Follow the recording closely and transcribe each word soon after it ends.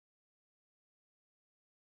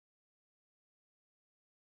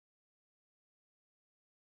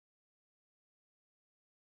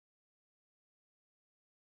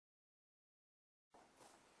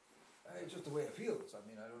it's just the way it feels. I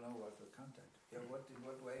mean, I don't know what the content. Yeah, in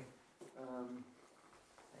what way?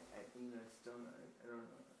 Still, I don't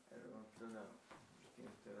know. I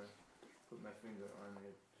can't put my finger on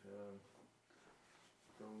it.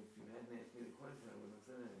 So if you hadn't asked me the question, I wouldn't have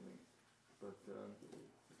said anything. But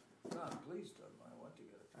No, please, I want to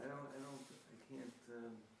get it. I can't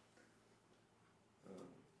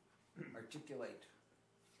Articulate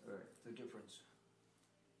right. the difference.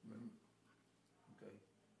 Mm-hmm. Okay.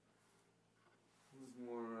 It was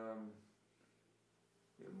more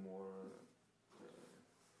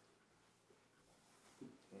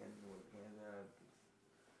hand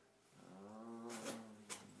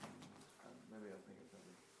maybe I'll think of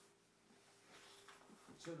something.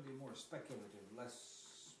 It's certainly more speculative, less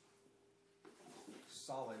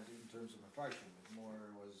solid in terms of mafarshim. It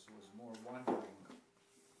was more wandering.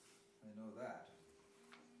 I know that.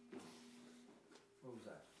 What was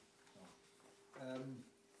that? Oh.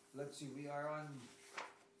 Let's see, we are on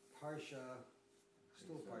Parsha,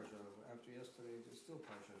 still Parsha, after yesterday, it's still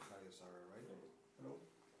Parsha Chayesara, right? Hello?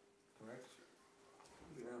 Correct?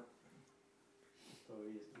 Yeah. I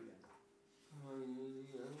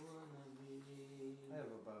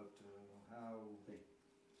have about how the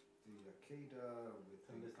Akedah with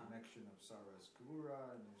the connection of Sarah's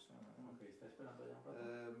Chaburah and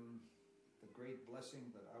the great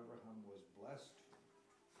blessing that Abraham was blessed.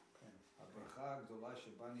 Abracha Gdola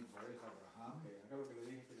Shebani Barech Abraham.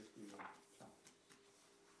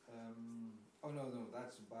 Oh no,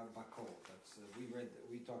 that's Bakol. That's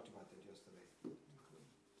we talked about that yesterday.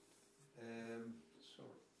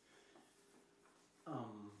 Sorry.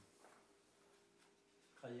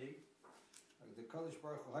 Jayeh. The Kadosh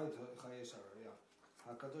Baruch Hu Chayei Sarah, yeah.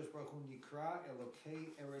 HaKadosh Baruch Hu Nikra Elokei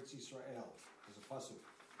Eretz Yisrael. There's a pasuk.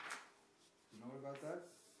 You know about that?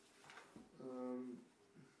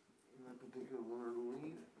 Not particular one or to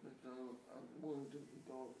read, but I'm willing to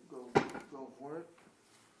go for it.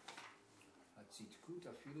 Hatzitkut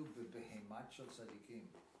afilu bebehemat shel tzadikim,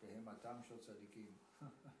 behematam shel tzadikim.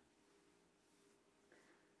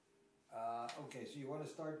 Okay, so you want to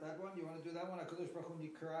start that one? You want to do that one? HaKadosh Baruch Hu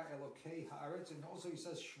Nikra Elokei Haaretz, and also he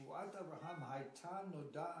says Shvuat Abraham Hayta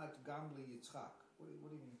Noda'at Gam LeYitzchak. What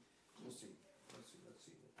do you mean? We'll see. Let's see what this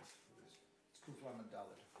is. It's Kuf Lamed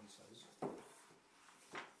Dalet, he says.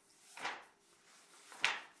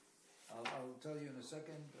 I'll tell you in a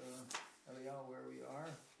second, Eliyahu, where we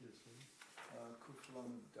are. Yes, Kuf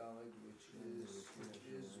Lamed Dalet, which is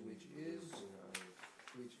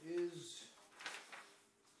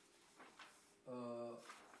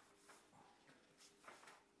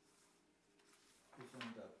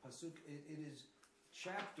Pasuk, it is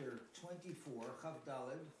chapter 24, Chav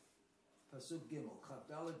Daled, Pasuk Gimel, Chav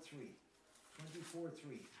Daled 3,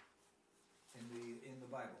 24:3 in the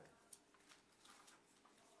Bible.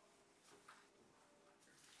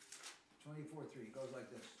 24:3 goes like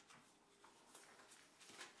this.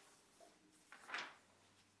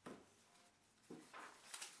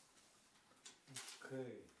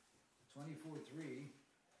 Okay. 24:3.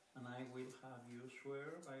 And I will have you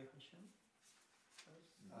swear by Hashem.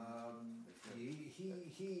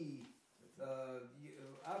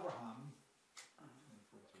 Abraham.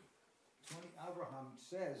 Abraham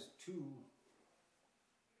says to.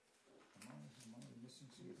 Am I missing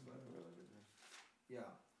something?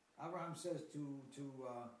 Yeah. Abraham says to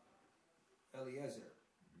Eliezer,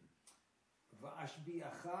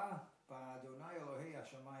 Va'ashbi'acha ba'Adonai Elohei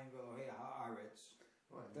Hashamayim v'Elohei ha'aretz.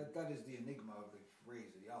 That is the enigma of the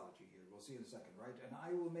phrase, ideology here. We'll see in a second, right? And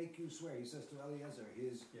I will make you swear, he says to Eliezer,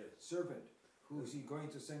 his servant, who is he going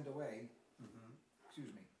to send away? Mm-hmm.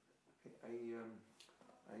 Excuse me.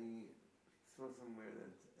 I saw somewhere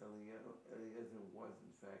that Eliezer was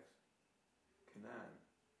in fact Canaan.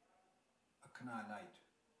 A Canaanite.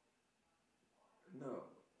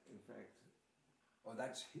 No, in fact. Oh,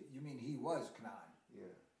 you mean he was Canaan?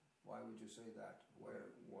 Yeah. Why would you say that? Why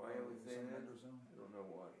I would say that? I don't know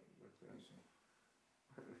why. I see.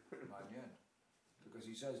 Manyan. Because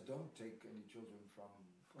he says, don't take any children from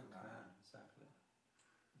Canaan. Exactly.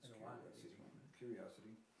 It's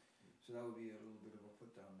curiosity. So that would be a little bit of a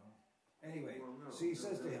put down, no? Anyway, so he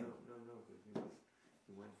says to him. No, because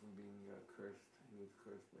he went from being cursed, he was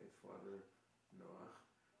cursed by his father Noah,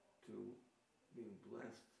 to being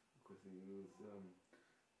blessed because he was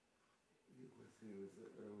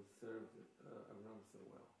served Abraham so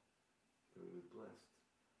well. So he was blessed.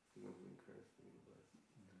 He wasn't being cursed, but he was blessed.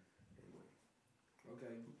 Anyway.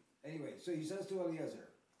 Okay. Anyway, so he says to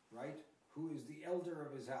Eliezer, right, who is the elder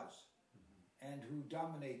of his house, and who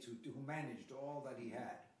dominates, who managed all that he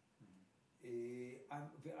had. I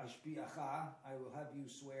will have you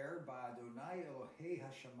swear ba'Adonai Elohei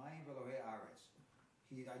Hashamayim v'Elohei Aretz.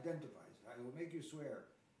 He identifies. I will make you swear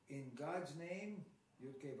in God's name,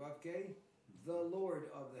 Yud Kei Vav Kei, the Lord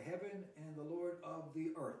of the heaven and the Lord of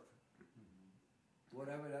the earth.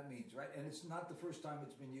 Whatever that means, right? And it's not the first time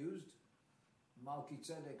it's been used. Malki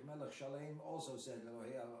Tzedek Melech Shalem also said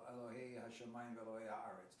Elohei Hashamayim v'Elohei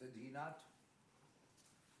Haaretz. Did he not?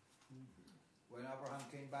 When Abraham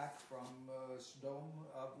came back from Sodom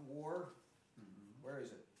of war, where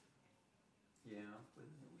is it? Yeah, with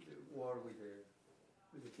the war with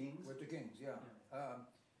the kings. With the kings, yeah.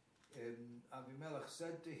 Abimelech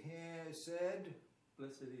said to him,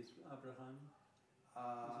 Blessed is Abraham.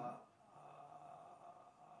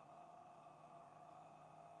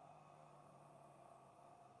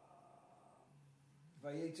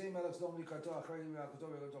 ויצא מלך סדום לקראתו אחרי יעקותו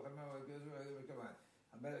ולתוך המלך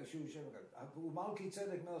שהוא שם ומלכי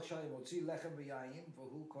צדק מלך שלם הוציא לחם ויין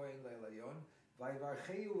והוא כהן לאל עליון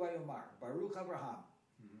ויברכהו ויאמר ברוך אברהם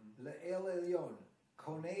לאל עליון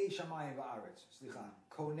קונה שמיים וארץ סליחה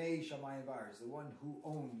קונה שמיים וארץ the one who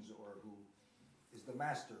owns or who is the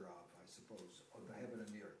master of I suppose of the heaven and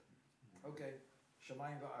the earth okay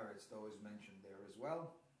שמיים וארץ though is mentioned there as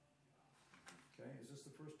well. Okay, is this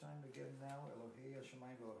the first time again now? Elohei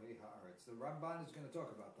Hashemayim Elohei Haaretz. The Ramban is going to talk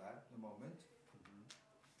about that in a moment.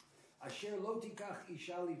 Asher lo tikach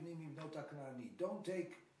isha livnim mibnot haKna'ani. Don't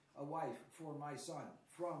take a wife for my son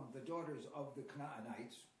from the daughters of the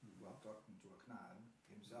Canaanites. Well, talking to a Canaan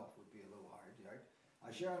himself would be a little hard, right?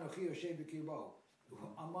 Asher anochi yoshev b'kirbo,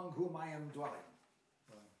 among whom I am dwelling.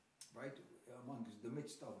 Right? Among the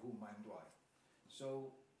midst of whom I am dwelling.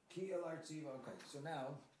 So, ki el artziva. Okay, so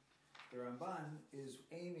now the Ramban is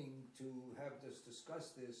aiming to have us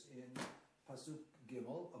discuss this in Pasuk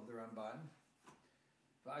Gimel of the Ramban.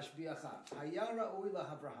 V'ashbiacha haya ra'ui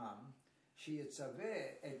laHavraham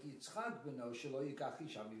sheyitzaveh et Yitzchak beno shelo yikach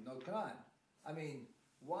isha mivnot Canaan. I mean,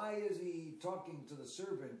 why is he talking to the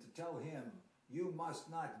servant to tell him, you must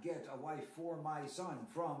not get a wife for my son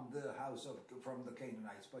from the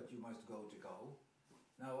Canaanites, but you must go.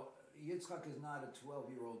 Now, Yitzchak is not a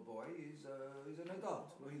 12-year-old boy; he's an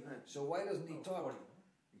adult. Well, he's not. So why doesn't he talk?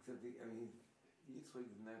 Except, Yitzchak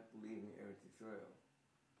is not leaving Eretz Yisrael,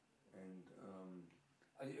 and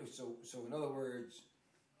so in other words,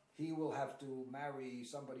 he will have to marry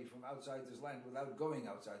somebody from outside this land without going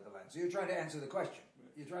outside the land. So you're trying to answer the question.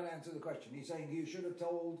 Right. You're trying to answer the question. He's saying you should have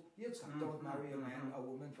told Yitzchak, don't marry a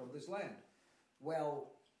woman from this land.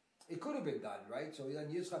 Well, it could have been done, right? So then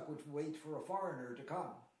Yitzchak would wait for a foreigner to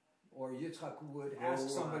come. Or Yitzchak would ask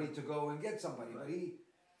somebody to go and get somebody, but he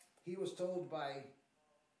was told by.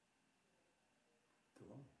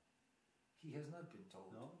 He has not been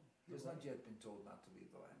told. No, he has not yet been told not to leave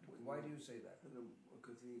the land. Why do you say that?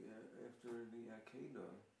 Because after the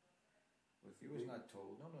Akedah, he was not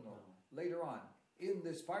told. No. Later on in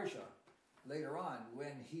this parsha,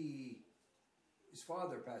 when his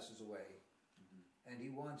father passes away, and he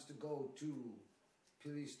wants to go to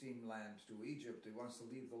Philistine land, to Egypt. He wants to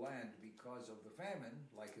leave the land because of the famine,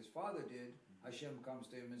 like his father did. Hashem comes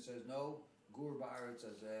to him and says, no, gur ba'aretz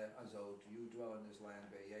azot, you dwell in this land,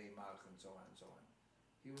 ve'yei mach, and so on and so on.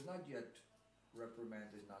 He was not yet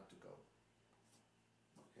reprimanded not to go.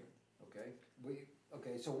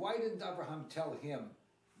 Okay, so why didn't Abraham tell him,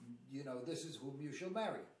 this is whom you shall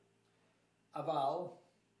marry? Aval,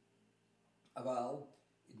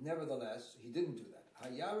 nevertheless, he didn't do that.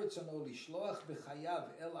 היה רצונו לשלוח בחייו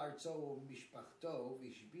אל ארצו ומשפחתו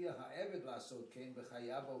והשביע העבד לעשות כן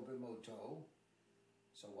בחייו ובמותו.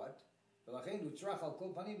 So what? ולכן הוא צריך על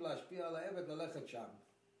כל פנים להשפיע על העבד ללכת שם.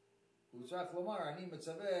 הוא צריך לומר, אני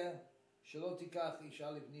מצווה שלא תיקח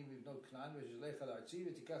אישה לבני מבנות כנען ושלך אל ארצי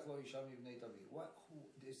ותיקח לו אישה מבני אבי.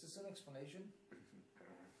 Is this an explanation?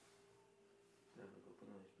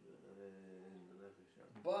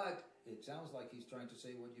 But it sounds like he's trying to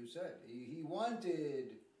say what you said. He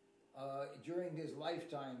wanted, during his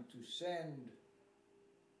lifetime, to send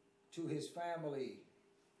to his family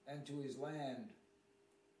and to his land,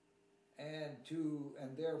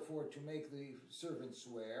 and therefore to make the servant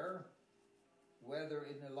swear, whether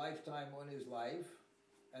in a lifetime or in his life,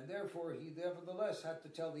 and therefore he nevertheless had to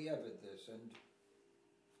tell the Eved this, and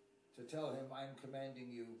to tell him, I'm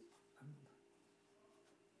commanding you.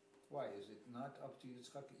 Why? Is it not up to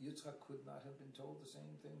Yitzchak? Yitzchak could not have been told the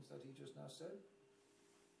same things that he just now said?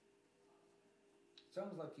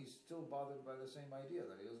 Sounds like he's still bothered by the same idea,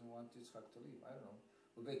 that he doesn't want Yitzchak to leave. I don't know.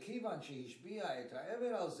 וכיוון שהשביע את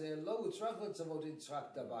העבד על זה, לא הוצרך לצוות יצחק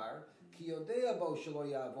דבר, כי יודע בו שלא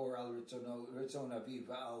יעבור על רצון אביו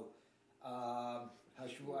ועל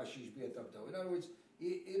השבועה שהשביע את עבדו. In other words,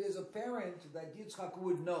 it is apparent that Yitzchak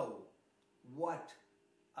would know what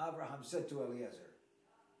Abraham said to Eliezer.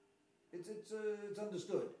 It's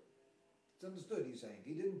understood. It's understood. He's saying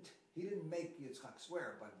he didn't make Yitzchak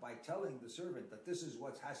swear, but by telling the servant that this is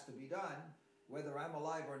what has to be done, whether I'm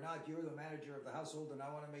alive or not, you're the manager of the household, and I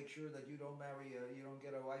want to make sure that you don't you don't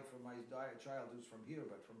get a wife from my child who's from here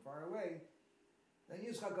but from far away. Then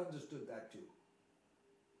Yitzchak understood that too.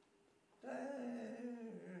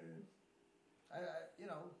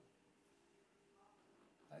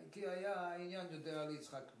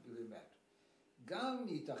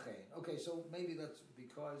 Okay, so maybe that's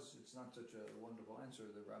because it's not such a wonderful answer.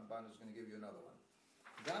 The Ramban is going to give you another one.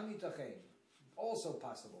 Gam yitachen, also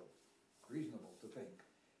possible, reasonable to think.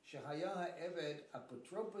 Shehaya ha'eved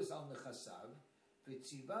apotropos al nechasav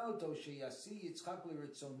v'tziva oto sheyasi Yitzchak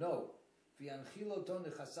l'ritzono v'yanchil oto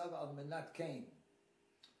nechasav al menat kain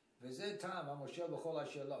v'zeh tam ha'moshel b'chol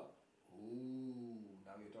asher lo. Ooh,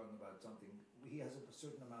 now you're talking about something. He has a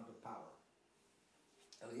certain amount of power.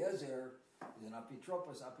 Eliezer is an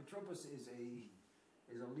apotropos. Apotropos is a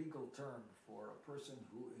legal term for a person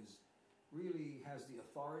who really has the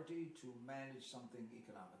authority to manage something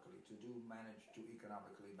economically, to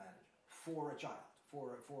economically manage for a child,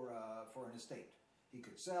 for an estate. He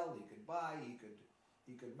could sell, he could buy,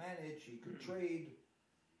 he could manage, he could trade,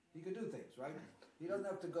 he could do things, right? He doesn't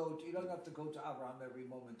have to go to Abraham every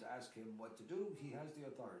moment to ask him what to do. He has the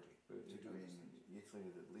authority to do these things. Yitzchak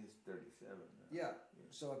is at least 37. Yeah.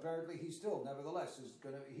 So apparently he's still, nevertheless,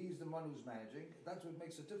 he's the one who's managing. That's what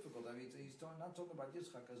makes it difficult. I mean, he's not talking about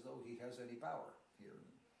Yitzchak as though he has any power here,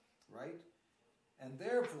 right? And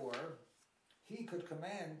therefore, he could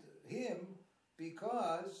command him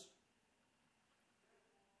because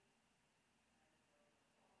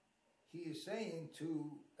he is saying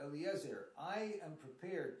to Eliezer, I am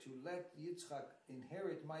prepared to let Yitzchak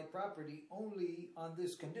inherit my property only on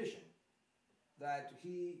this condition, that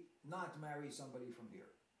he not marry somebody from here,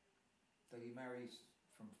 that he marries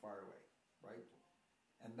from far away, right?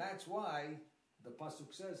 And that's why the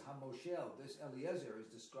pasuk says, Hamoshel, this Eliezer is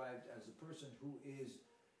described as a person who is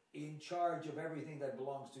in charge of everything that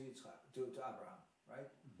belongs to Yitzchak, to Abraham, right?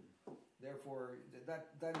 Mm-hmm. Therefore,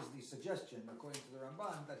 that is the suggestion, according to the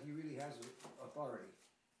Ramban, that he really has authority,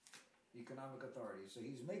 economic authority. So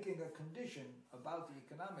he's making a condition about the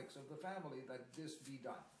economics of the family that this be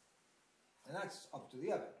done. And that's up to the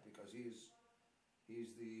Eved, because he's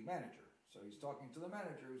the manager. So he's talking to the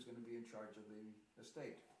manager who's going to be in charge of the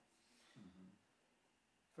estate. Mm-hmm.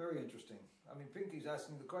 Very interesting. I mean, Pinky's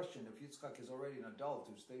asking the question, if Yitzchak is already an adult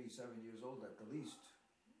who's 37 years old at the least,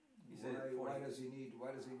 why does he need,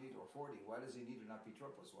 or 40, why does he need an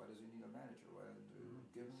apotropos? Why does he need a manager? Why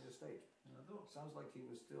give him the estate? Sounds like he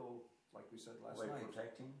was still, like we said last night,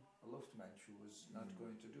 protecting a Luftmensch who was not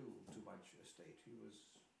going to do too much estate. He was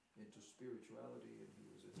into spirituality, and he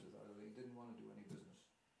was into that. He didn't want to do any business.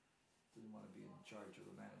 Didn't want to be in charge of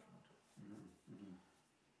the management. Mm-hmm.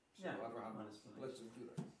 So Abraham lets him do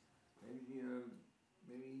that. Maybe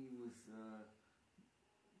he was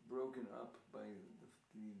broken up by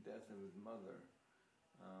the death of his mother,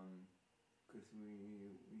 because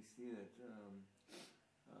we see that when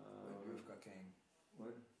Rivka came.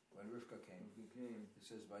 What? When Rivka came, it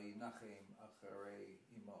says Vayinachem acharei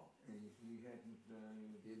imo. And he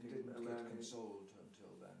didn't get consoled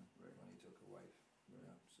until then, right, when he took a wife. Right.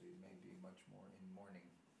 Yeah, so he may be much more in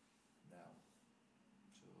mourning now.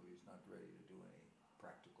 So he's not ready to do any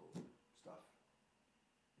practical stuff.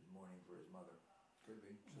 He's mourning for his mother. Could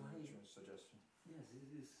be. So that's a suggestion. Yes,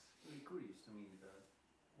 it is very curious to me that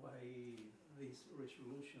why this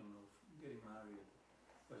resolution of getting married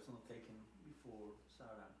was not taken before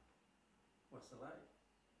Sarah was alive,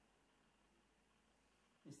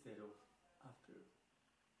 instead of after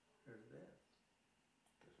her death.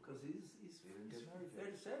 Because he's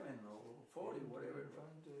 37 or 40, whatever.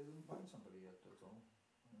 He didn't find somebody yet, that's all.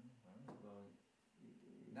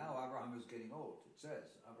 Now Abraham is getting old. It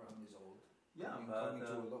says Abraham is old. Yeah, coming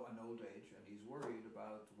to an old age, and he's worried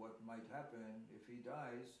about what might happen if he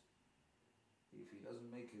dies. If he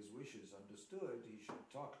doesn't make his wishes understood, he should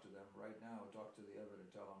talk to them right now, talk to the Eved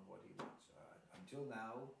and tell him what he wants. Until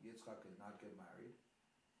now, Yitzchak could not get married.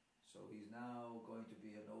 So he's now going to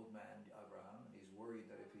be an old man, Abraham, and he's worried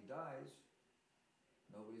that if he dies,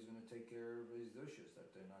 nobody's going to take care of his wishes,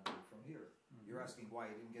 that they're not from here. Mm-hmm. You're asking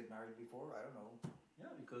why he didn't get married before? I don't know.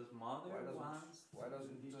 Yeah, because mother wants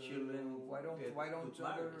children. Why don't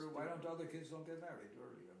other kids don't get married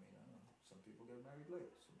early? I mean, I don't know. Some people get married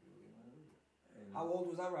late. Some people get married early. How old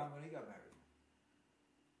was Abraham when he got married?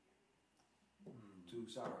 To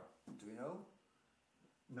Sarah. Do we know?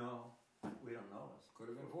 No, we don't know. Could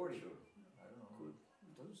have been 40. Sure. I don't know. Could.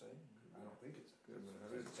 doesn't say. I don't think it's. Good, but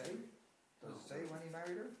Does it say? Does it say when he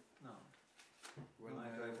married her? No. When, No,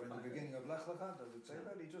 I tried to when the find it. beginning of Lech Lecha, does it say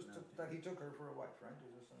No, that? He just no. that he took her for a wife, right?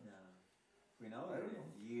 Is this, Yeah. We know I don't the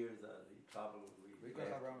know. years that he traveled with.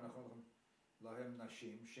 V'ikach Avraham nacholchem lahem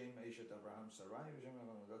nashim shem eshet Avraham Sarai v'shem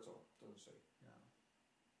nacholchem. That's all. Doesn't say. Yeah.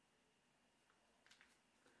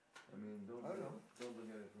 I mean, don't I don't know. look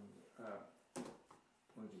at it from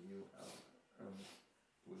point of view.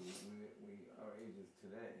 Our ages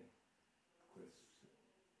today, Chris,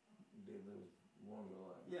 they live longer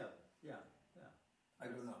lives. Yeah. I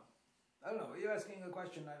don't know. I don't know. You're asking a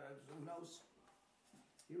question. Who knows?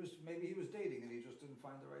 Maybe he was dating and he just didn't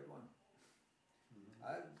find the right one.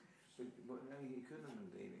 Mm-hmm. But no, he couldn't have been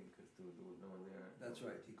dating because there was no one there. That's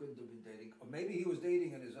right. He couldn't have been dating. Or maybe he was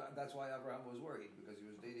dating and that's why Abraham was worried, because he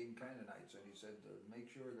was dating Canaanites and he said, make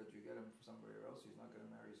sure that you get him somewhere else. He's not going to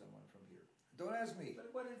marry someone from here. Don't ask me. But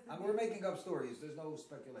what is the We're making up stories. There's no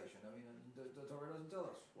speculation. I mean, the Torah doesn't tell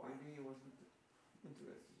us why. Maybe he wasn't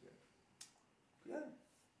interested yet. Yeah,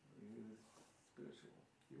 He was spiritual.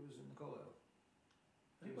 he was in the Kollel.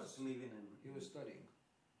 He was living in. He was studying.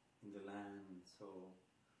 in the land, so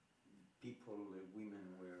people,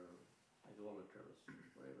 women were idolaters,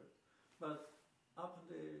 whatever. But up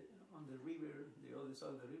on the river, the other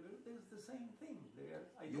side of the river, there's the same thing. They are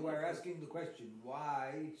idolaters. You are asking the question,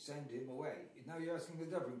 why send him away? Now you're asking a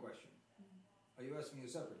different question. Are you asking a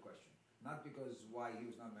separate question? Not because why he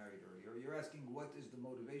was not married earlier. You're asking what is the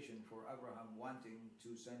motivation for Abraham wanting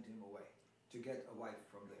to send him away, to get a wife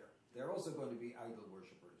from there. They're also going to be idol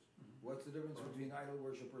worshippers. What's the difference between idol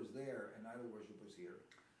worshippers there and idol worshippers here?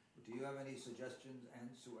 Do you have any suggestions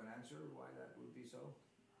and to an answer why that would be so?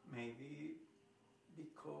 Maybe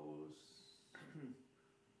because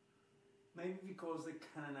the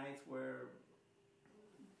Canaanites were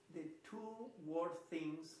the two worst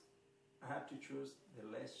things. I have to choose the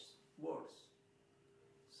less worse.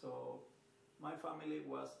 So my family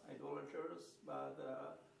was idolaters, but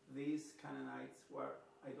these Canaanites were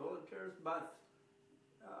idolaters, but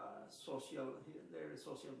their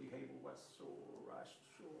social behavior was so rash,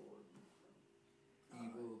 so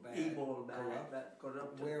Evil, bad,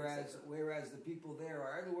 corrupt. Whereas the people there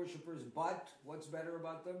are idol worshippers, but what's better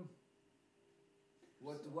about them?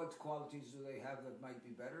 What qualities do they have that might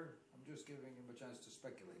be better? I'm just giving him a chance to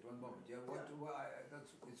speculate. One moment. Yeah.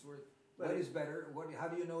 It's worth. What is better? How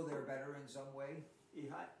do you know they're better in some way?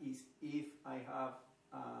 If I have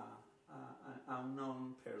an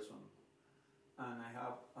unknown person and I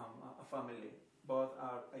have a family, both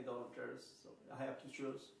are idolaters, so I have to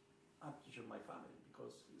choose my family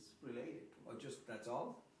because it's related to me. Oh, just that's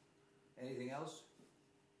all? Anything else?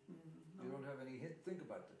 No. You don't have any hint? Think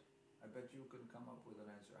about it. I bet you can come up with an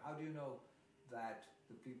answer. How do you know that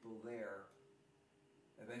the people there,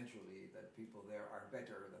 eventually, that people there are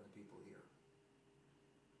better than the people here?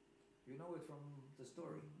 You know it from the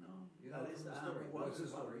story. No. You know it from the story. What's the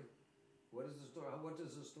story? What is the story? What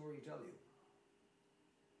does the story tell you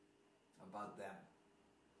about them?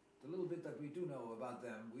 The little bit that we do know about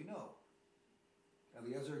them, we know.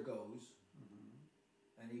 Eliezer goes,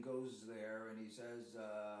 and he goes there, and he says,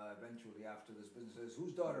 eventually after this business, says,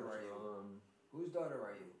 "Whose daughter are you? Whose daughter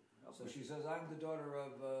are you?" So she says, "I'm the daughter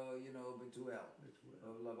of, Betuel,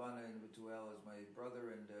 of Lavan and Betuel is my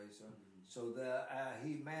brother." And so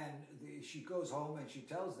she goes home and she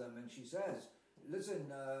tells them, and she says, "Listen,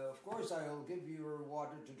 of course I'll give you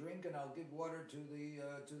water to drink, and I'll give water to the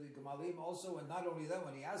Gemalim also. And not only that,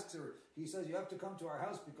 when he asks her, he says, you have to come to our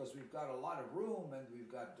house because we've got a lot of room, and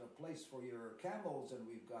we've got a place for your camels, and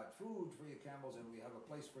we've got food for your camels, and we have a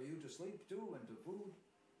place for you to sleep too, and to food."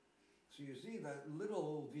 So you see that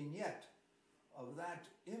little vignette of that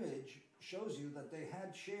image shows you that they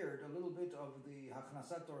had shared a little bit of the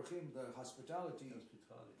Hachnasat Orchim, the hospitality.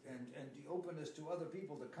 And the openness to other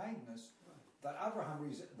people, the kindness that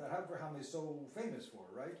Abraham is so famous for,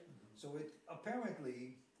 right? So it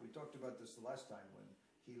apparently, we talked about this the last time when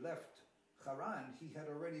he left Haran, he had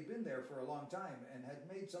already been there for a long time and had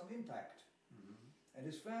made some impact. And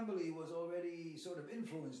his family was already sort of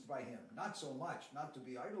influenced by him. Not so much, not to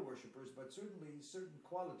be idol worshippers, but certainly certain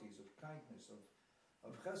qualities of kindness,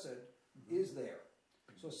 of chesed, is there.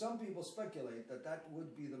 So some people speculate that that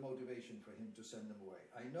would be the motivation for him to send them away.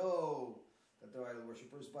 I know that they're idol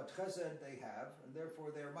worshippers, but chesed they have, and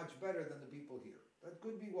therefore they're much better than the people here. That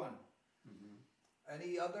could be one.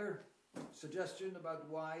 Any other suggestion about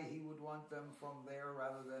why he would want them from there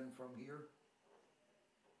rather than from here?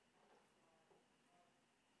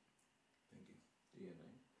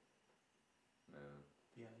 DNA.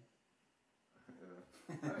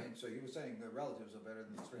 I mean, so he was saying the relatives are better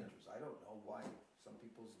than the strangers. I don't know why Some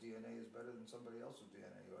people's DNA is better than somebody else's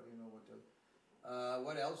DNA. How do you know what to...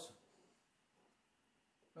 what else?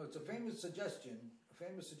 No, it's a famous suggestion. A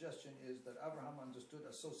famous suggestion is that Abraham understood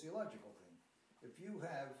a sociological thing. If you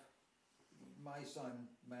have my son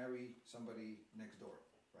marry somebody next door,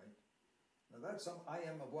 right? Now that's I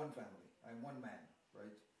am of one family. I'm one man,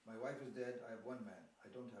 right? My wife is dead. I have one man. I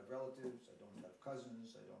don't have relatives. I don't have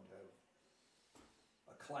cousins. I don't have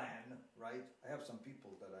a clan, right? I have some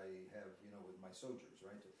people that I have, with my soldiers,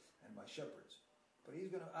 right? And my shepherds. But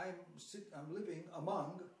I'm living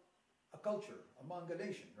among a culture, among a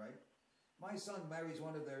nation, right? My son marries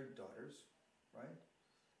one of their daughters, right?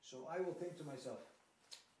 So I will think to myself,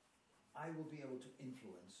 I will be able to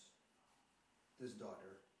influence this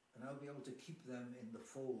daughter, and I'll be able to keep them in the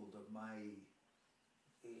fold of my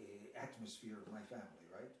atmosphere of my family,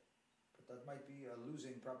 right? But that might be a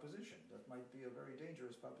losing proposition. That might be a very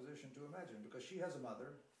dangerous proposition to imagine, because she has a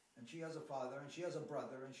mother, and she has a father, and she has a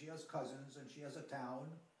brother, and she has cousins, and she has a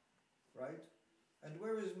town, right? And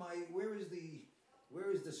where is the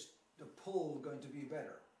pull going to be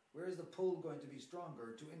better? Where is the pull going to be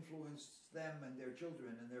stronger to influence them and their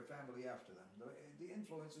children and their family after them? The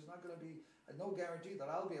influence is not going to be no guarantee that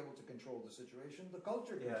I'll be able to control the situation. The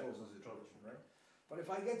culture controls the situation, right? But if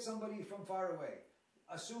I get somebody from far away,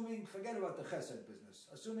 forget about the chesed business,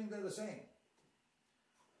 assuming they're the same,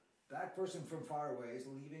 that person from far away is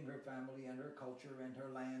leaving her family and her culture and her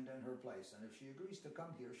land and her place. And if she agrees to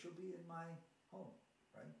come here, she'll be in my home,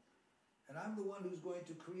 right? And I'm the one who's going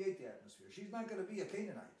to create the atmosphere. She's not going to be a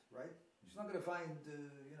Canaanite, right? She's not going to find,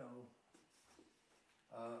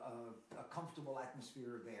 a comfortable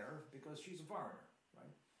atmosphere there because she's a foreigner,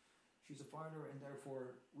 right? She's a foreigner, and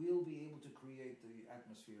therefore we'll be able to create the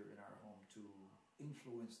atmosphere in our home to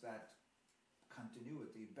influence that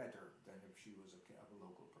continuity better than if she was a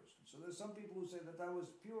local person. So there's some people who say that was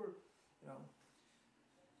pure,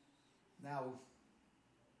 Now,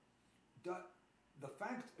 the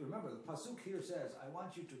fact, remember, the pasuk here says, I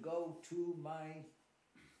want you to go to my...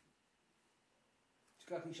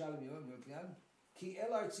 Ki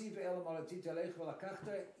el artzi ve'el malati telech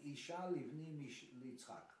v'lakachta isha livni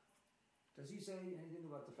litzchak. Does he say anything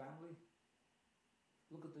about the family?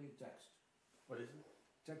 Look at the text. What is it?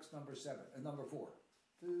 Text number 4.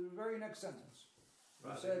 The very next sentence.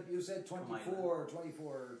 Rather, you said 24,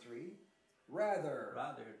 3. Rather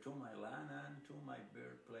to my land and to my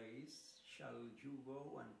birthplace shall you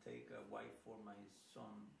go and take a wife for my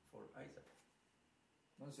son, for Isaac.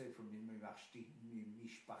 Don't say from mishpachti,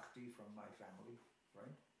 from my family,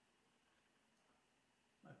 right?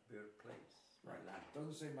 My birthplace, my right. land.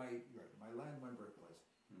 Doesn't say my land, my birthplace.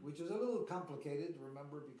 Which is a little complicated,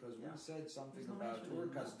 remember, because we said something about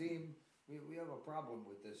Ur Kasdim. We have a problem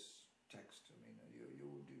with this text. I mean,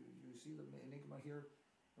 you see the enigma here?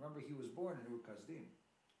 Remember, he was born in Ur Kasdim.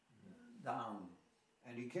 Down.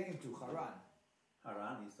 And he came to Haran.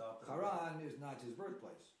 Haran is up. Haran is not his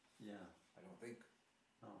birthplace. Yeah. I don't think.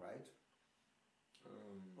 No. Right?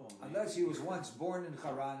 Unless he was once born in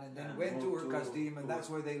Haran and then went to Ur Kasdim, and that's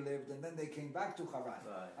where they lived, and then they came back to Haran.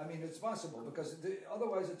 Right. I mean, it's possible, because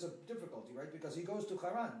otherwise it's a difficulty, right? Because he goes to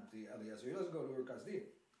Haran, the ELIEZER. He doesn't go to Ur Kasdim.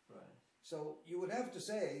 Right. So you would have to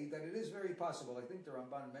say that it is very possible. I think the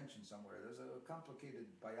Ramban mentioned somewhere, there's a complicated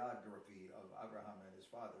biography of Abraham and his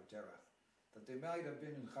father, Terah, that they might have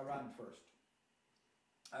been in Haran first.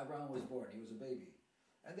 Abraham was born, he was a baby.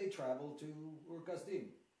 And they traveled to Ur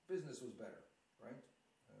Kasdim. Business was better, right?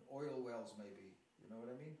 Oil wells, maybe, you know what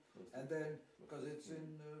I mean? And then, because it's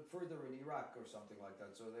in further in Iraq or something like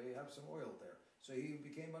that, so they have some oil there. So he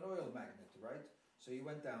became an oil magnate, right? So he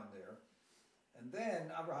went down there. And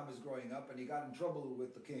then Abraham is growing up, and he got in trouble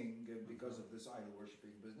with the king because of this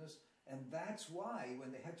idol-worshipping business. And that's why,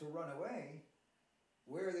 when they had to run away,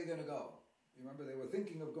 where are they going to go? You remember, they were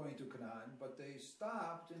thinking of going to Canaan, but they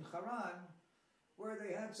stopped in Haran, where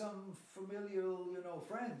they had some familial,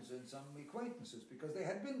 friends and some acquaintances, because they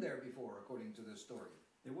had been there before, according to this story.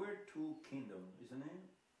 There were two kingdoms, isn't it?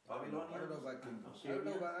 I don't know about kingdoms. I don't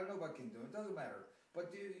know about kingdom. It doesn't matter.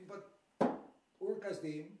 But Ur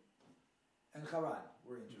Kasdim and Haran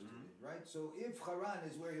we're interested in, right? So if Haran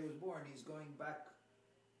is where he was born, he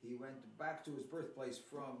went back to his birthplace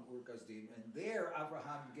from Ur Kasdim, and there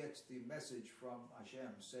Abraham gets the message from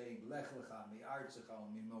Hashem saying, Lech lecha mi'artzecha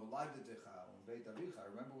u'mimoladetecha u'mbeit avicha.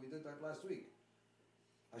 Remember, we did that last week.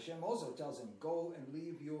 Hashem also tells him, go and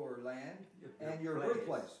leave your land and your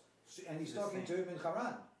birthplace. And he's talking to him in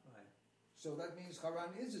Haran. Right. So that means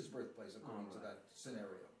Haran is his birthplace, according to that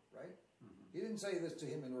scenario, right? He didn't say this to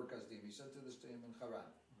him in Ur Kasdim. He said this to him in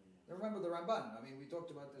Haran. Now remember the Ramban. I mean, we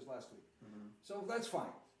talked about this last week. So that's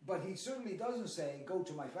fine. But he certainly doesn't say, go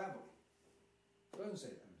to my family. Doesn't say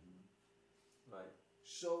that. Right.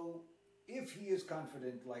 So, if he is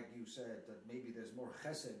confident, like you said, that maybe there's more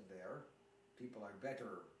chesed there, people are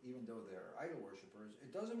better, even though they're idol worshippers,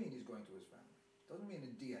 it doesn't mean he's going to his family. It doesn't mean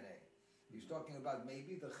in DNA. He's talking about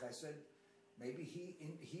maybe the chesed, maybe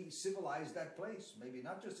he civilized that place, maybe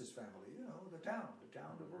not just his family, the town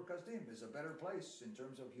of Ur Kasdim is a better place in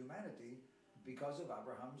terms of humanity because of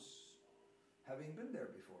Abraham's having been there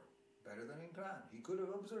before, better than in Canaan. He could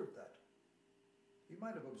have observed that. He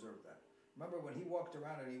might have observed that. Remember when he walked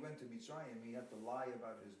around and he went to Mitzrayim, he had to lie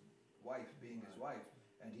about his wife being his wife,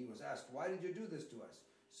 and he was asked, why did you do this to us?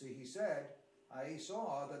 So he said, I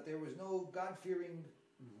saw that there was no God-fearing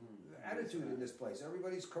attitude in this place.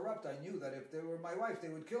 Everybody's corrupt. I knew that if they were my wife, they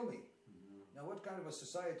would kill me. Now, what kind of a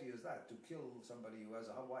society is that, to kill somebody who has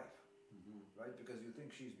a wife? Right? Because you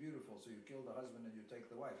think she's beautiful, so you kill the husband and you take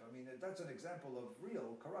the wife. I mean, that's an example of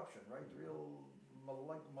real corruption, right? Real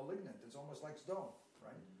malignant. It's almost like stone,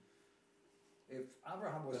 right? If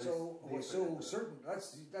Abraham was so certain,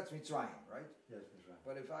 that's Mitzrayim, right? Yes, Mitzrayim.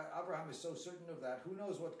 But if Abraham is so certain of that, who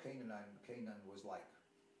knows what Canaan was like?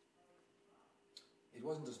 It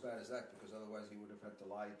wasn't as bad as that, because otherwise he would have had to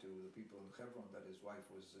lie to the people in Hebron that his wife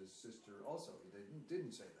was his sister also. They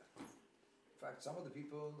didn't say that. In fact, some of the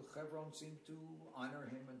people in Hebron seemed to honor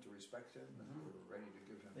him and to respect him, and they were ready to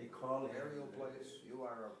give him They call a burial place. You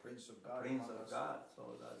are a prince of God. Prince of God.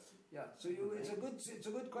 So that's it's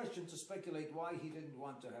a good question to speculate why he didn't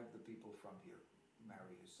want to have the people from here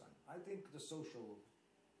marry his son. I think the social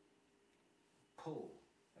pull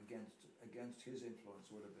against his influence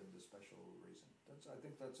would have been the special reason. I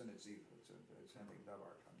think that's an Etziv. It's Henrik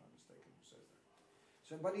Davar, if I'm not mistaken, who says that.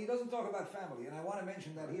 So, but he doesn't talk about family, and I want to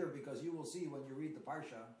mention that here because you will see when you read the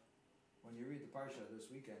Parsha,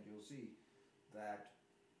 this weekend, you'll see that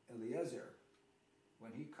Eliezer,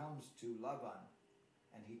 when he comes to Lavan,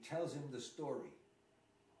 and he tells him the story.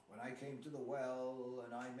 When I came to the well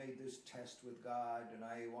and I made this test with God, and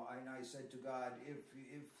I said to God, if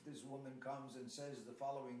this woman comes and says the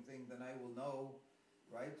following thing, then I will know,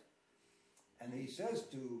 right? And he says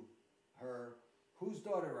to her, whose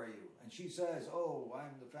daughter are you? And she says, oh,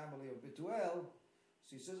 I'm the family of Bethuel.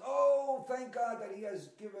 She says, oh, thank God that he has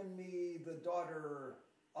given me the daughter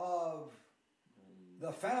of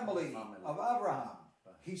the family of Abraham.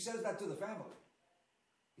 He says that to the family.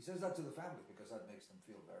 He says that to the family because that makes them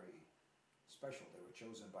feel very special. They were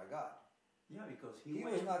chosen by God. Yeah, because He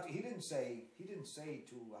didn't say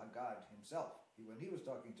to God himself. When he was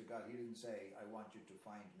talking to God, he didn't say, I want you to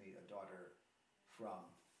find me a daughter from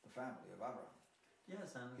the family of Abraham.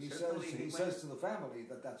 Yes, and he says to the family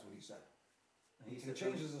that's what he said. He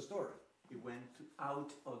changes the story. He went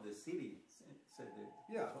out of the city, said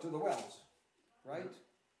to the wells, right? Yeah.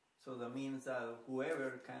 So that means that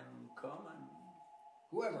whoever can come and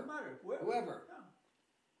whoever. Yeah.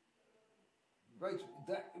 Right.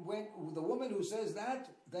 That when the woman who says that,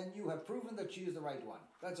 then you have proven that she is the right one.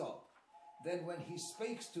 That's all. Then when he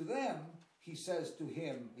speaks to them, he says to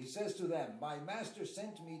them, my master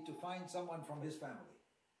sent me to find someone from his family.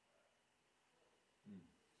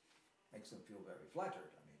 Makes them feel very flattered.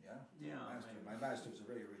 I mean, my master's a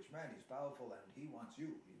very rich man. He's powerful, and he wants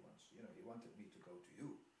you. He wanted me to go to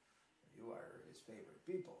you. You are his favorite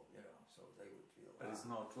people. So they would feel. But it's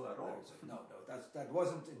not true at all. No, that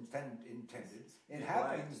wasn't intended. It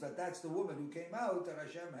happens that that's the woman who came out that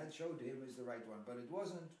Hashem had showed him is the right one, but it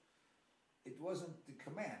wasn't the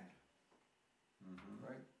command.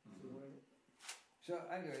 Right? So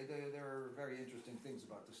anyway, there are very interesting things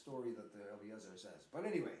about the story that the Eliezer says. But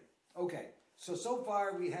anyway, okay. So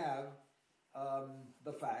far we have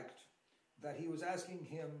the fact that he was asking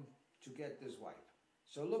him to get this wife.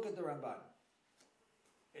 So look at the Ramban.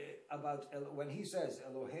 About when he says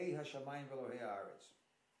Elohei Hashamayim Velohei Haaretz.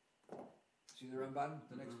 See the Ramban,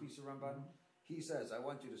 the next piece of Ramban? He says, I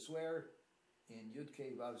want you to swear in Yud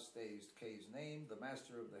Kei Vav stays Kei's name, the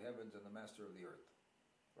master of the heavens and the master of the earth.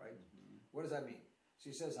 Right? What does that mean? So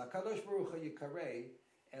he says, HaKadosh Baruch Hu Yikarei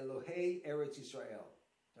Elohei Eretz Yisrael.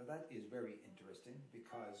 Now that is very interesting,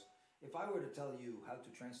 because if I were to tell you how to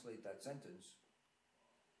translate that sentence,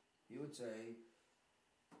 you would say,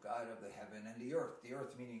 God of the heaven and the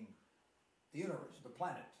earth meaning the universe, the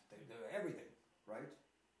planet, everything, right?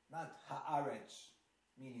 Not Haaretz,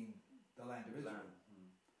 meaning the land of Israel.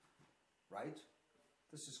 Right?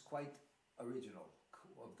 This is quite original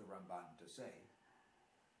of the Ramban to say.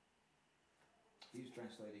 He's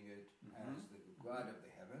translating it as the God of the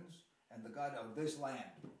heavens and the God of this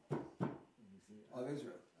land of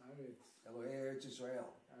Israel. Elohei Eretz Yisrael.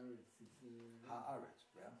 Haaretz,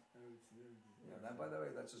 yeah. Yeah, and by the way,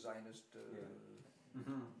 that's a Zionist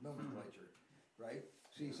nomenclature, right?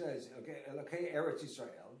 So So he says, okay, Elokei Eretz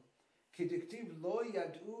Yisrael, Kidiktiv lo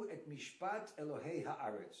yadu et mishpat Elohei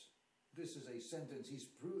haaretz. This is a sentence. He's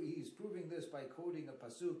proving this by quoting a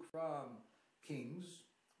pasuk from Kings,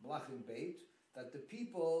 Malachim Beit, that the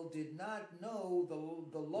people did not know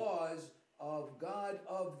the laws of God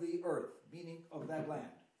of the earth, meaning of that land,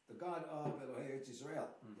 the God of Elohei Eretz Yisrael.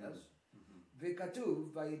 Yes.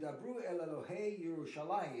 V'katuv vayidabru el Elohei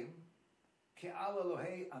Yerushalayim ke'al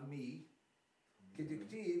Elohei Ami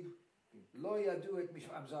kediktiv lo yadu et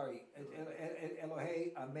mishpat. I'm sorry,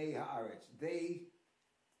 Elohei Amei haaretz.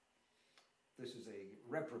 This is a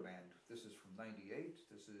reprimand. This is from 98.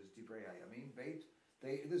 This is Divrei Hayamim Beit.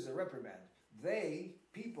 This is a reprimand.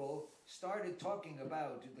 People started talking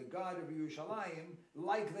about the God of Yerushalayim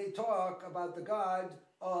like they talk about the God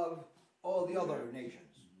of all the other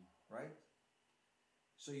nations, right?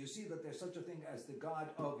 So you see that there's such a thing as the God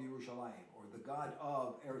of Yerushalayim or the God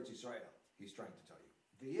of Eretz Yisrael. He's trying to tell you.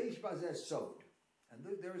 V'yesh bazeh sod, and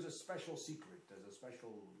there is a special secret. There's a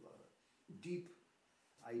special deep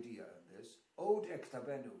idea in this. Od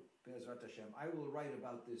ektabenu be'ezrat Hashem. I will write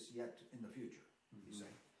about this yet in the future. He's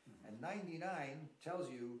saying. And 99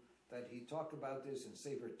 tells you that he talked about this in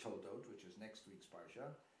Sefer Toldot, which is next week's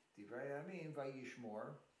parsha. Divrei Yamin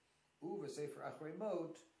vayishmor, u v'Sefer Achrei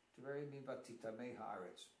Mot, Divrei Yamin vatitamei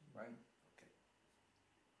haaretz. Right? Okay.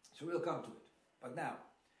 So we'll come to it. But now,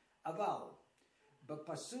 aval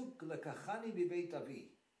b'pasuk lekachani b'beit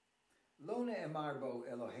avi lo ne'emar bo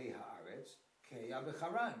Elohei haaretz ke'ya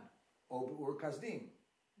b'charan o b'ur kasdim.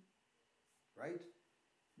 Right?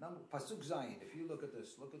 Pasuk Zayin, if you look at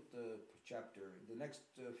this, look at the chapter, the next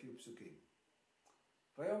few psukim.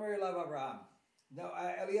 Vayomer elav Abraham. Now,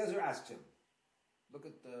 Eliezer asks him, look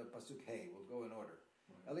at the Pasuk Hey, we'll go in order.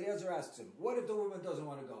 Eliezer asks him, what if the woman doesn't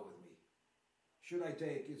want to go with me? Should I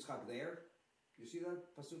take Yitzchak there? You see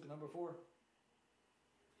that? Pasuk number 4?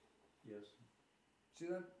 Yes. See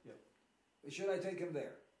that? Yeah. Should I take him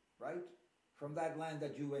there? Right? From that land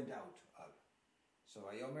that you went out of. So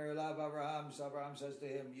Ayomer elav Abraham, so Abraham says to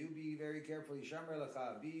him, you be very careful, Yishamer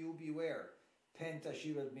lecha, you beware, pen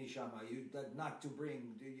tashivat mishama, you not to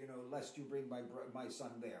bring, lest you bring my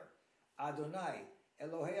son there. Adonai,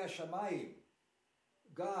 Elohei Hashamayim,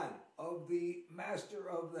 God of the Master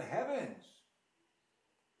of the heavens,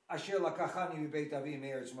 Asher lakachani v'beit avi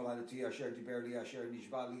me'eretz moladati, Asher diber li, Asher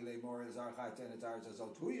nishba li le'mor ezarcha eten et haaretz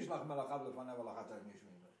hazot, hu yishlach melachav lefanav alachatat mishmim.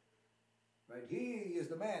 Right? He is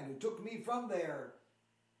the man who took me from there.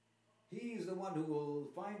 He's the one who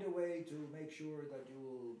will find a way to make sure that you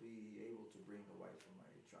will be able to bring a wife for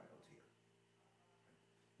my child here.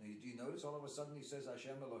 Now, do you notice all of a sudden he says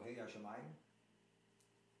Hashem Elohei Hashemayim?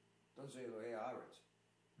 Don't say Elohei Haaretz.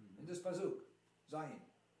 In this pasuk, Zayin,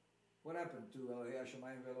 what happened to Elohei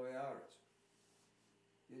Hashemayim and Elohei Haaretz?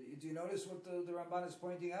 Do you notice what the Ramban is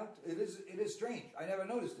pointing out? It is strange. I never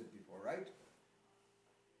noticed it before, right?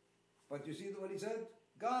 But you see what he said?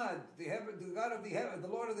 God, the God of the heaven, the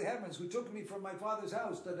Lord of the heavens, who took me from my father's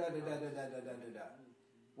house. Da, da, da, da, da, da, da, da, da.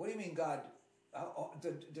 What do you mean, God?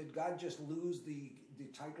 Did God just lose the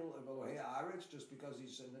title of Elohei Haaretz just because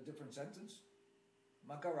he's in a different sentence?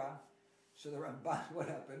 Makara. So the Ramban, what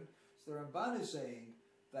happened? So the Ramban is saying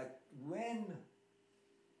that when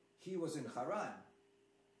he was in Haran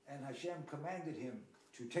and Hashem commanded him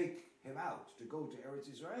to take him out, to go to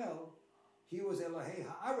Eretz Israel, he was Elohei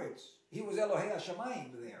Haaretz. He was Elohei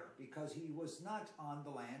Hashemayim there because he was not on the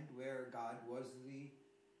land where God was the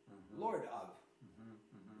Lord of.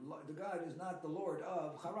 The God is not the Lord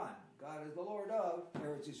of Haran. God is the Lord of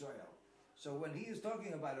Eretz Israel. So when he is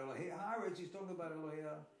talking about Elohei Haaretz, he's talking about Elohei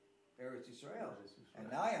Eretz Israel.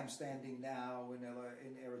 And I am standing now in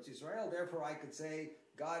Eretz Israel. Therefore, I could say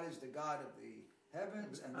God is the God of the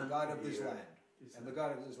heavens and the God of this land. And the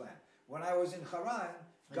God of this land. When I was in Haran,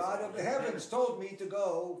 God of the heavens told me to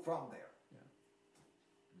go from there. Yeah.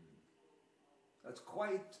 That's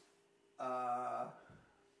quite... now,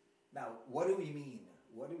 what do we mean?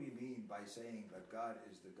 What do we mean by saying that God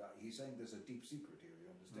is the God? He's saying there's a deep secret here, you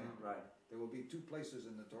understand? Right. There will be 2 places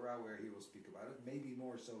in the Torah where he will speak about it, maybe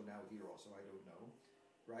more so now here also, I don't know.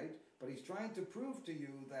 Right? But he's trying to prove to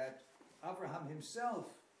you that Abraham himself,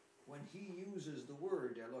 when he uses the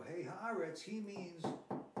word Elohei Haaretz, he means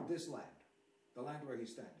this land. The land where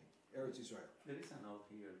he's standing, Eretz Israel. There is a note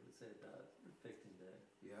here that said that reflecting the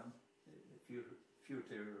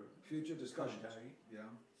future discussions. Commentary. Yeah.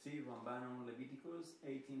 See Ramban on Leviticus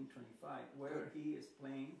 18:25, where he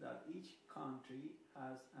explains that each country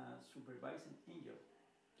has a supervising angel.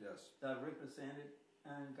 Yes. That represented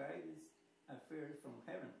and guided affairs from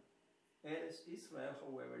heaven. Eretz Israel,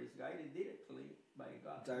 however, is guided directly by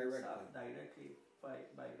God. Directly. Himself, directly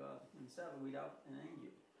by God himself. himself without an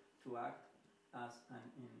angel to act as an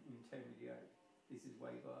intermediary. This is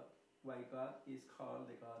why God is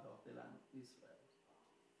called the God of the land of Israel.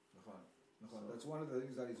 That's one of the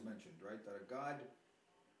things that he's mentioned, right? That a God,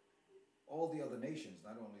 all the other nations,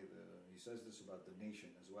 not only he says this about the nation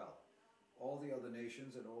as well, all the other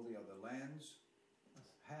nations and all the other lands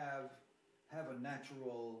have a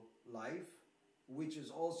natural life, which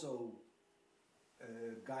is also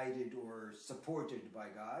guided or supported by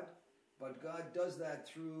God, but God does that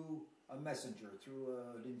through a messenger, through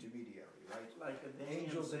an intermediary, right? Like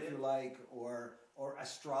angels, if you like, or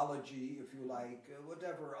astrology, if you like,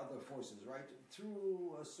 whatever other forces, right?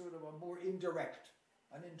 Through a sort of a more indirect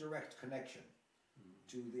connection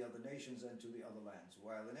to the other nations and to the other lands.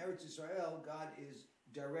 While in Eretz Israel, God is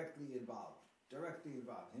directly involved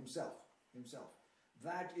himself.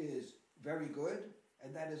 That is very good,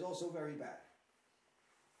 and that is also very bad,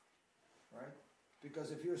 right?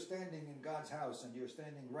 Because if you're standing in God's house and you're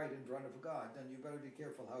standing right in front of God, then you better be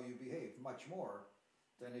careful how you behave, much more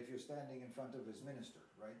than if you're standing in front of his minister,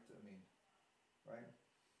 right? I mean, right?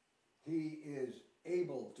 He is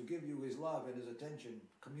able to give you his love and his attention,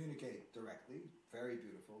 communicate directly. Very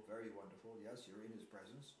beautiful, very wonderful. Yes, you're in his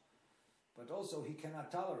presence. But also he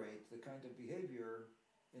cannot tolerate the kind of behavior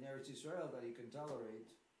in Eretz Israel that he can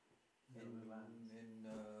tolerate in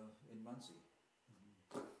Monsey.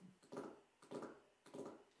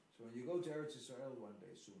 So when you go to Eretz Israel one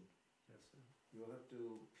day soon, yes, sir, you'll have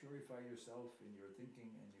to purify yourself in your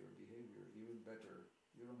thinking and your behavior even better.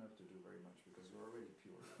 You don't have to do very much because you're already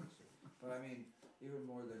pure. But I mean, even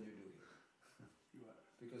more than you do here. You are.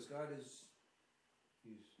 Because God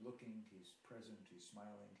he's looking, he's present, he's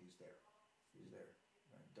smiling, he's there. He's there,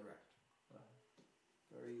 right? Direct.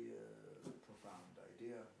 Very profound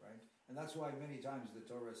idea, right? And that's why many times the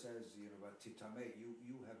Torah says, about Titame,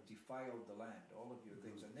 you have defiled the land, all of your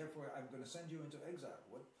things, and therefore I'm going to send you into exile.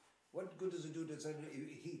 What good does it do to send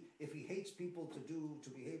if he hates people to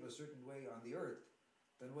behave a certain way on the earth,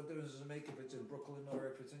 then what difference does it make if it's in Brooklyn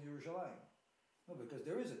or if it's in Yerushalayim? No, because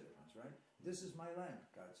there is a difference, right? This is my land,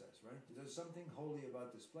 God says, right? There's something holy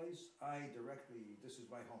about this place. This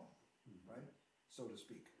is my home, right? So to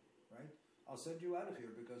speak, right? I'll send you out of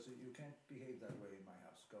here because you can't behave that way in my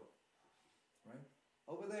house. Go, right?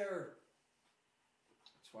 Over there,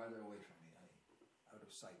 it's farther away from me. Out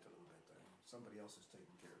of sight a little bit. Somebody else is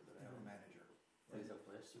taking care of it. I have a manager. Right? There's a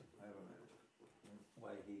question. I have a manager. Right?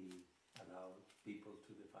 Why he allowed people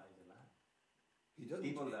to defile the land? He doesn't.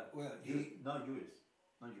 People that not Jewish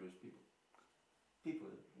people.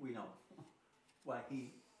 People we know. Why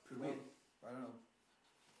he prevented? I don't know.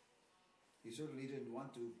 He certainly didn't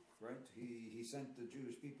want to, right? He sent the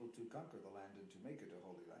Jewish people to conquer the land and to make it a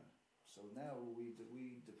holy land. So now we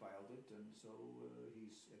defiled it, and so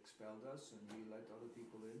he's expelled us, and he let other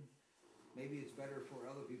people in. Maybe it's better for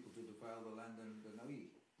other people to defile the land than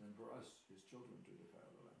for us, his children, to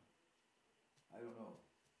defile the land. I don't know.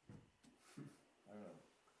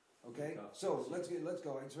 Okay, so let's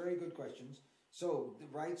go. It's very good questions. So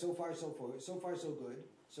right, so far so good.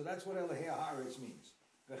 So that's what Elihei Haaretz means.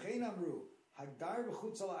 V'chein amru hagdar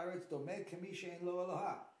v'chutz haaretz domeh kemi she'en lo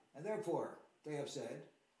Eloha. And therefore they have said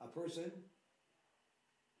a person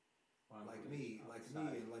like me, and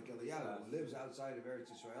like Eliyahu, who lives outside of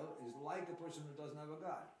Eretz Israel, is like a person who doesn't have a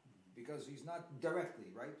God, because he's not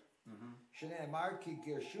directly, right? Shne'emar ki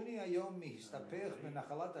gershuni hayom mihistapech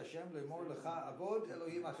menachalat Hashem lemor lecha avod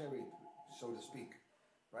Elohim acherim, so to speak,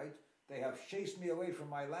 right? They have chased me away from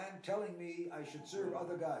my land, telling me I should serve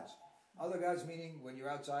other gods. Other gods meaning when you're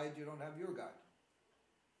outside, you don't have your God.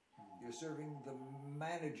 You're serving the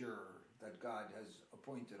manager that God has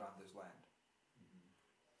appointed on this land.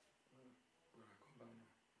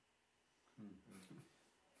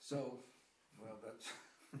 So, well, that's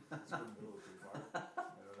going a little too far.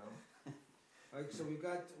 I don't know. All right, so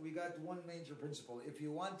we got one major principle. If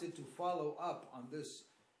you wanted to follow up on this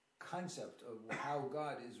concept of how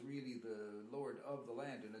God is really the Lord of the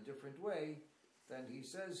land in a different way, then he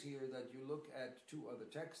says here that you look at two other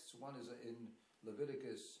texts. One is in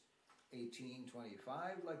Leviticus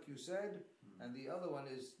 18:25, like you said, and the other one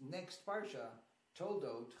is next parsha,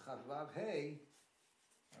 Toldot Chavav Hey.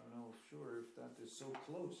 I don't know sure if that is so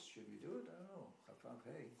close. Should we do it? I don't know. Chavav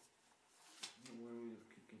Hey. Where we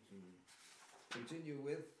continue? Continue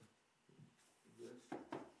with. Yes.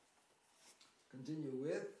 Continue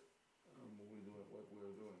with. What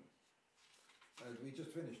we're doing. We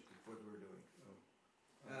just finished what we're doing.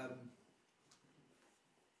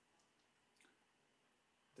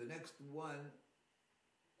 The next one.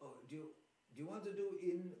 Oh, do you want to do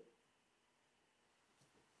in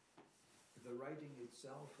the writing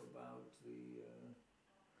itself about the?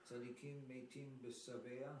 Tzadikim meitim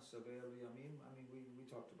b'savea, savea liyamim. I mean, we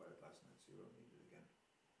talked about it last night, so you don't need it again.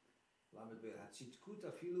 Lamed beit. Hatzitkut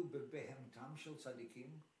afilu bebehemtam shel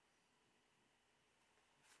tzadikim.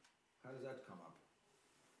 How does that come up?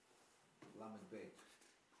 Lamed beit.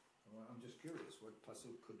 I'm just curious, what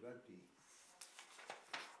pasuk could that be?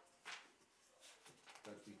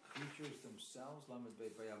 That the creatures themselves, Lamed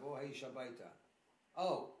beit. Vayavo ha'ish habayta.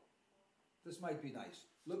 Oh, this might be nice.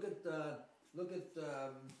 Look at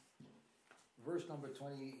verse number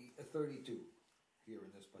 32 here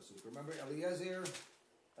in this pasuk. Remember,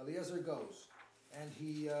 Eliezer goes and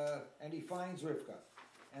he finds Rivka,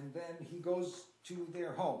 and then he goes to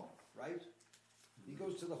their home, right? He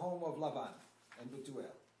goes to the home of Laban and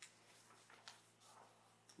Betuel.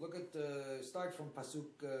 Look at start from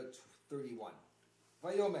pasuk 31.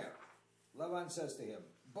 Vayomer, Laban says to him,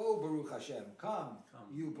 Bo Baruch Hashem, come,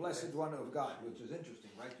 you blessed one of God, which is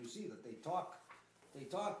interesting, right? You see that they talk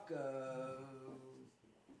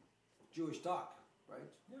Jewish talk, right?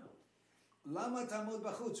 Yeah. Lama tamod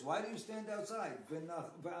bachutz, why do you stand outside?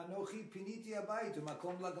 Ve'anochi piniti habayit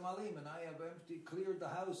u'makom lagmalim, and I have cleared the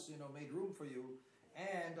house, made room for you,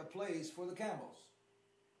 and a place for the camels.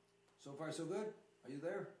 So far so good? Are you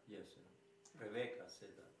there? Yes, sir. Rebecca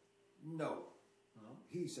said that. No. No?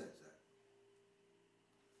 He says that.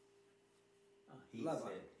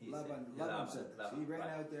 Laban said this. He ran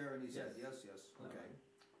out there and he said, yes, okay.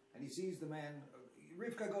 And he sees the man.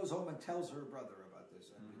 Rivka goes home and tells her brother about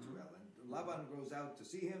this and Betuel. And Laban goes out to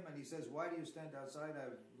see him and he says, why do you stand outside?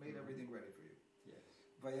 I've made everything ready for you. Yes.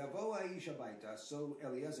 Vayavo ha'ish habayta. So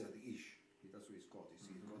Eliezer, the ish, that's what he's called. You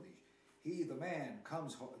see, he's called ish. He, the man,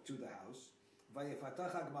 comes to the house.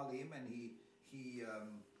 Vayefatach hagmalim, and he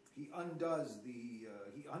undoes he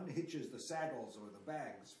unhitches the saddles or the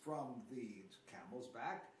bags from the camel's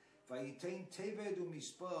back. Vayitain teved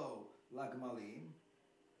umispo lagmalim,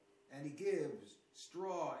 and he gives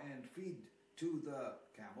straw and feed to the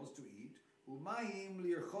camels to eat. Umayim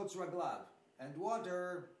lirchotz raglav, and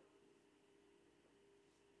water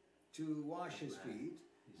to wash his feet.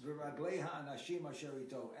 V'ragleha anashim asher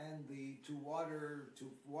ito, and to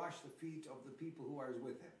wash the feet of the people who are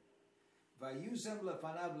with him. Vayusem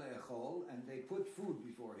lefanav le'echol, and they put food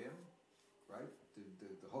before him, right?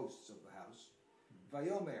 The hosts of the house.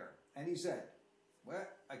 Vayomer, and he said, well,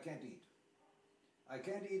 I can't eat. I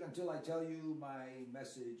can't eat until I tell you my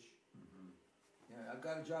message. Yeah, I've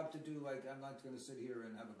got a job to do. I'm not going to sit here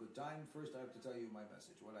and have a good time. First, I have to tell you my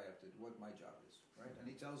message, what my job is, right? And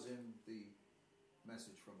he tells him the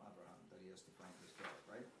message from Abraham that he has to find his daughter,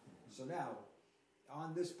 right? So now,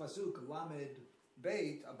 on this pasuk, Lamed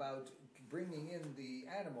Beit, about bringing in the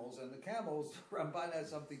animals and the camels, Ramban has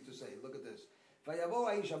something to say. Look at this. Vayavo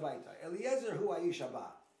ha'ish habayta. Eliezer hu ha'ish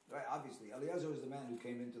haba. Right, obviously, Eliezer is the man who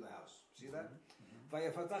came into the house. See that?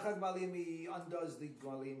 Vayefatach hagmalim, he undoes the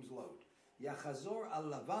gmalim's load. Yachazor al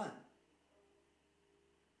Lavan.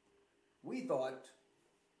 We thought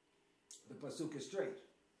the pasuk is straight.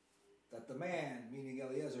 That the man, meaning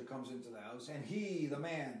Eliezer, comes into the house, and he, the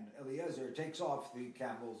man, Eliezer, takes off the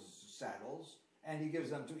camel's saddles, and he gives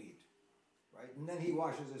them to eat. Right? And then he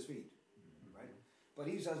washes his feet. Right? But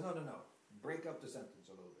he says, no. Break up the sentence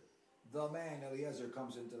a little bit. The man, Eliezer,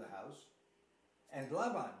 comes into the house, and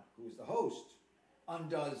Laban, who is the host,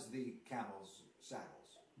 undoes the camel's saddles.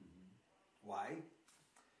 Why?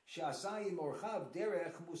 Shasai morchav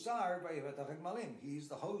derech musar vayevatach hagmalim. He's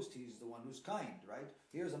the host, he's the one who's kind, right?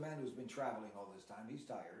 Here's a man who's been traveling all this time, he's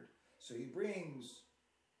tired. So he brings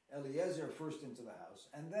Eliezer first into the house,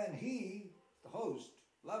 and then he, the host,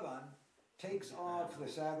 Laban, takes off the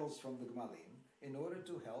saddles from the gmalim in order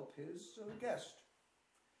to help his guest.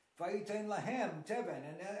 Vayitain lahem teven,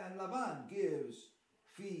 and Laban gives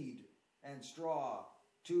feed and straw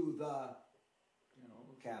to the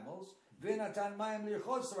camels. V'natan mayim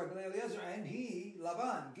lirchotz raglei Eliezer, and he,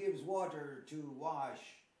 Laban, gives water to wash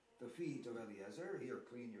the feet of Eliezer. Here,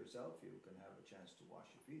 clean yourself. You can have a chance to wash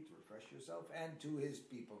your feet, to refresh yourself, and to his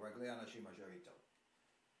people, raglei anashim asher ito.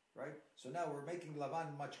 Right? So now we're making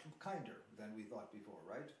Laban much kinder than we thought before,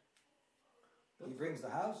 right? He brings the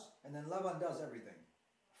house, and then Laban does everything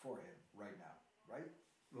for him right now, right?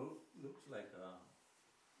 Looks like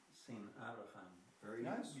Saint Abraham. Very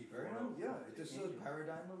nice. Very nice. Yeah, it is a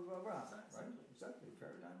paradigm of Abraham, right? Exactly,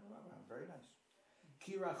 paradigm of Abraham. Very nice.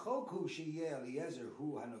 Ki rachoku sheyeh Eliezer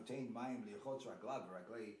hu hanotein mayim lirchotz raglav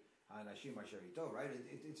v'raglei ha'anashim asher ito. Right?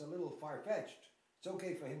 It's a little far-fetched. It's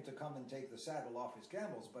okay for him to come and take the saddle off his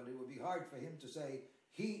camels, but it would be hard for him to say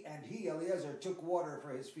he, Eliezer, took water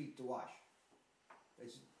for his feet to wash.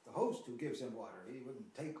 It's the host who gives him water. He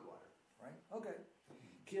wouldn't take water, right? Okay.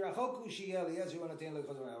 Ki rachoku sheyeh Eliezer hu hanotein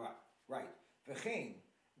lirchotz raglav. Right. V'chein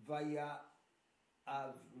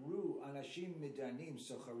Avru anashim midanim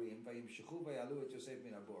socharim vayimshechu vayalu et Yosef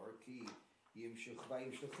min habor ki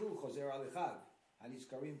vayimshechu chozer al echav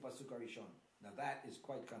hanizkarim pasuk harishon. Now that is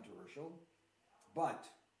quite controversial, but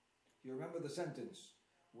you remember the sentence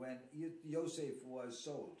when Yosef was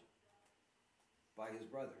sold by his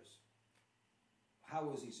brothers. How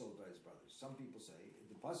was he sold by his brothers? Some people say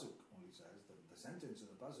the pasuk only says the sentence in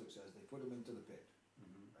the pasuk says they put him into the pit,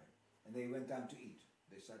 right? And they went down to eat.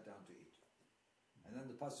 They sat down to eat. And then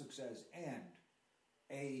the pasuk says, and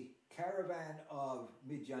a caravan of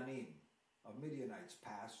Midianites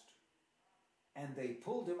passed, and they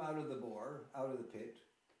pulled him out of the pit,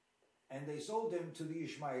 and they sold him to the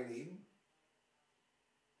Ishmaelim,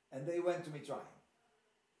 and they went to Mitzrayim.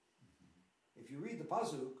 If you read the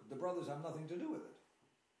pasuk, the brothers have nothing to do with it.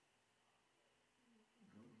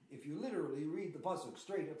 If you literally read the pasuk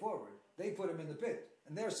straight forward, they put him in the pit,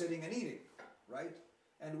 and they're sitting and eating, right?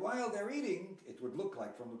 And while they're eating, it would look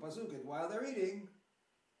like from the pasuk, while they're eating,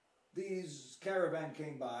 these caravan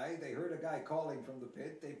came by, they heard a guy calling from the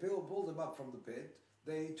pit, they pulled him up from the pit,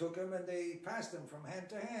 they took him and they passed him from hand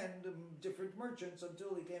to hand, different merchants,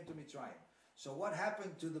 until he came to Mitzrayim. So what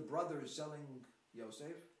happened to the brothers selling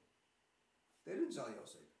Yosef? They didn't sell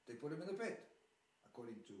Yosef. They put him in the pit,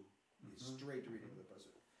 according to the straight reading of the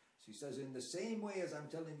pasuk. So he says, in the same way as I'm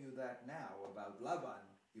telling you that now about Lavan,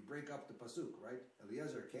 you break up the pasuk, right?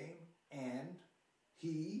 Eliezer came and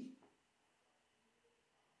he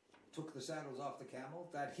took the saddles off the camel.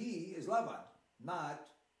 That he is Lavan, not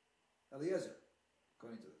Eliezer,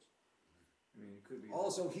 according to this. I mean, it could be.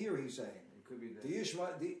 Also, here he's saying it could be that the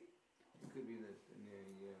Ishmael. It could be that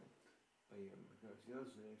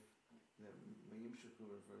Yosef, that Vayimshechu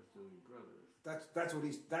refers to the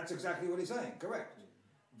brothers. That's exactly what he's saying. Correct.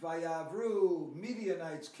 Vayavru,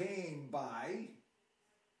 Midianites came by,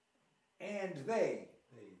 and they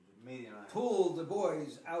pulled the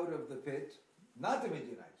boys out of the pit. Not the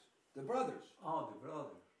Midianites, the brothers. Oh, the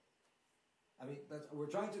brothers. I mean, we're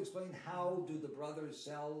trying to explain how do the brothers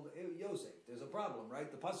sell Yosef. There's a problem, right?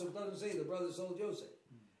 The pasuk doesn't say the brothers sold Yosef.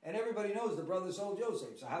 And everybody knows the brothers sold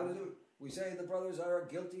Yosef. So how do we say the brothers are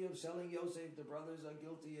guilty of selling Yosef? The brothers are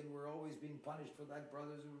guilty and we're always being punished for that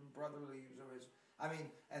brotherly service. I mean,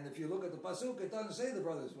 and if you look at the pasuk, it doesn't say the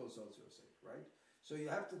brothers will sold Yosef, right? So you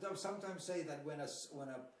have to sometimes say that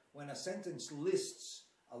when a sentence lists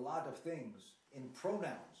a lot of things in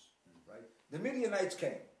pronouns, right? The Midianites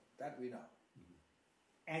came, that we know.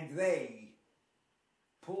 And they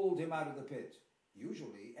pulled him out of the pit.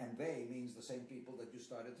 Usually, and they means the same people that you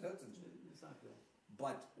started the sentence with. Exactly.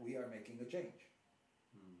 But we are making a change.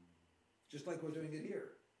 Just like we're doing it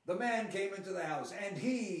here. The man came into the house and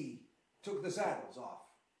he took the saddles off.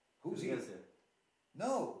 Who's he?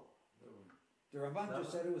 No. The Ramban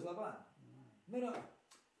just said it was Laban. No.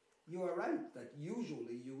 You are right that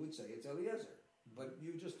usually you would say it's Eliezer. But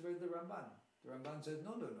you just read the Ramban. The Ramban said,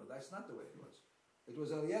 no, that's not the way it was. It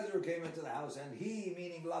was Eliezer who came into the house, and he,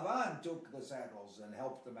 meaning Lavan, took the saddles and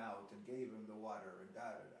helped them out and gave him the water and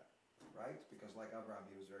da-da-da. Right? Because like Abraham,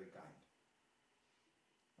 he was very kind.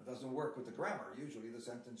 It doesn't work with the grammar. Usually the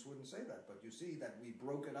sentence wouldn't say that. But you see that we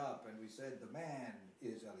broke it up and we said the man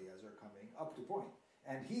is Eliezer coming up to point.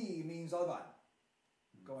 And he means Lavan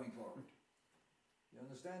going forward. You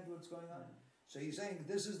understand what's going on? So he's saying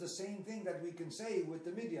this is the same thing that we can say with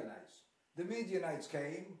the Midianites. The Midianites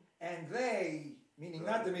came and they, meaning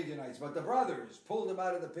not the Midianites, but the brothers, pulled him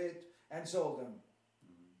out of the pit and sold him.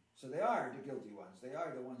 So they are the guilty ones. They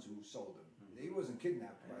are the ones who sold him. He wasn't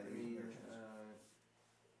kidnapped by the merchants.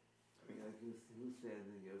 Like who said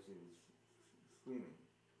that Yosef was screaming?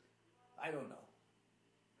 I don't know.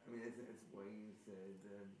 I mean, that's why you said...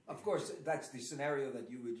 of course, that's the scenario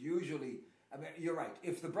that you would usually... I mean, you're right.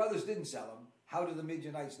 If the brothers didn't sell him, how do the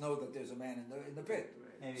Midianites know that there's a man in the pit?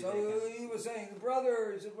 Right. So he was saying, the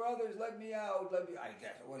brothers, let me out. I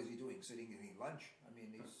guess, what is he doing? Sitting and eating lunch? I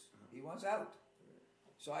mean, he wants out.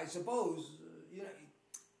 So I suppose,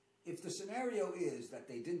 if the scenario is that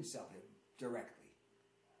they didn't sell him directly,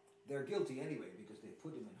 they're guilty anyway because they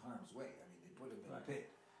put him in harm's way. I mean, they put him in a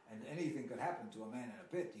pit. And anything could happen to a man in a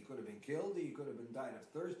pit. He could have been killed. He could have been died of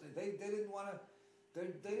thirst. They didn't want to... They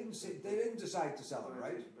didn't decide to sell him,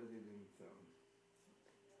 right? But they didn't sell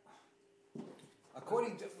him.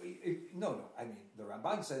 According to... No. I mean, the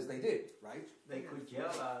Ramban says they did, right? They could yell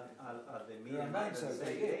at the Midianites and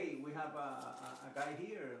say, hey, we have a guy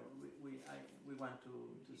here. We want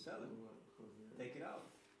to sell him. Take it out.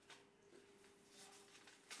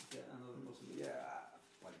 Another possibility. Yeah,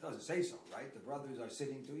 but it doesn't say so, right? The brothers are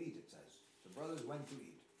sitting to eat, it says. The brothers went to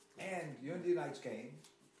eat. And the Midianites came.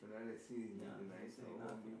 But I see the Midianites. Use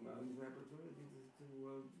an opportunity to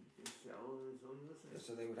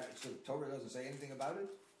So they would have, so Torah doesn't say anything about it?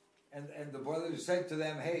 And the brothers said to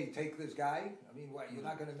them, hey, take this guy. I mean, what, you're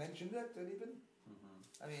not going to mention that even?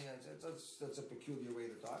 I mean, that's a peculiar way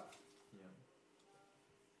to talk.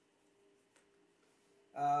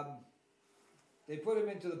 Yeah. They put him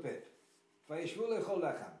into the pit.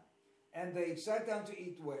 And they sat down to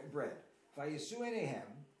eat bread.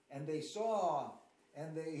 And they saw,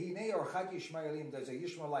 and there's a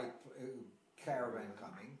Yishmaelite caravan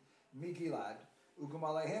coming, Migilad, and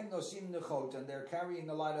they're carrying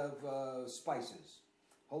a lot of spices.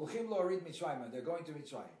 They're going to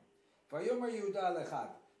Mitzrayim.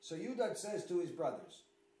 So Yehuda says to his brothers,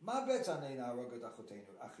 why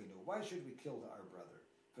should we kill our brother?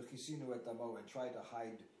 And try to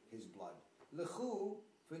hide his blood. Let's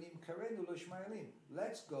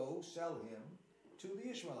go sell him to the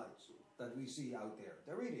Ishmaelites that we see out there.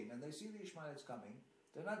 They're eating and they see the Ishmaelites coming.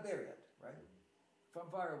 They're not there yet, right? From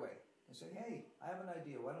far away. They say, hey, I have an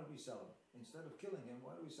idea. Why don't we sell him? Instead of killing him,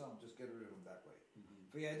 why don't we sell him? Just get rid of him that way.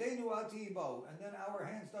 And then our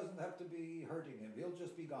hands doesn't have to be hurting him. He'll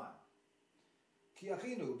just be gone.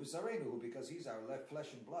 Because he's our left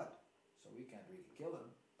flesh and blood. So we can't really kill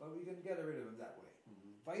him, but we can get rid of him that way.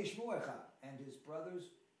 And his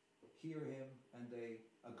brothers hear him and they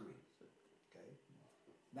agree. Okay?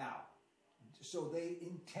 Now, so they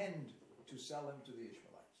intend to sell him to the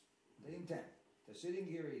Ishmaelites. They intend. They're sitting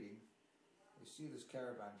here eating. They see this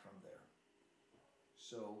caravan from there.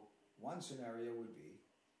 So one scenario would be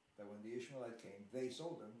that when the Ishmaelite came, they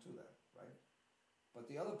sold him to them, right? But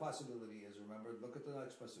the other possibility is, remember, look at the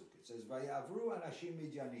next pasuk. It says, "Vayavru anashim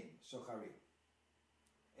midyanim socharim."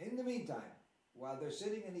 In the meantime, while they're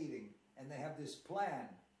sitting and eating, and they have this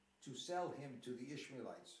plan to sell him to the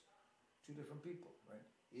Ishmaelites, two different people, right?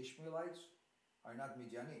 Ishmaelites are not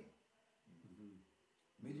Midyanim.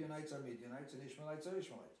 Midianites are Midianites, and Ishmaelites are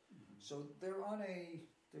Ishmaelites. So they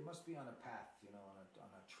must be on a path,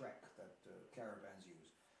 on a trek that caravans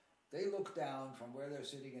use. They look down from where they're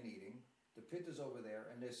sitting and eating. The pit is over there,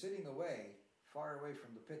 and they're sitting far away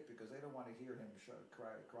from the pit, because they don't want to hear him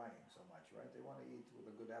crying so much, right? They want to eat with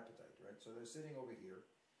a good appetite, right? So they're sitting over here.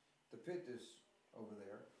 The pit is over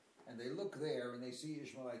there, and they look there, and they see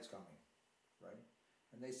Ishmaelites coming, right?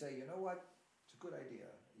 And they say, you know what? It's a good idea,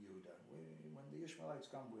 Yehuda. When the Ishmaelites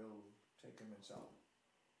come, we'll take him and sell him.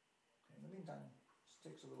 Okay, in the meantime, it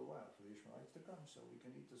takes a little while for the Ishmaelites to come, so we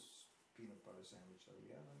can eat this peanut butter sandwich that we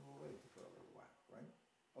have, and we'll wait for a little while, right?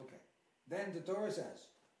 Okay. Then the Torah says,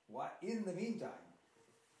 in the meantime,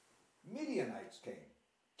 Midianites came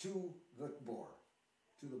to the boar,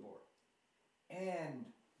 and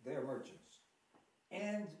their merchants,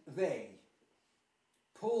 and they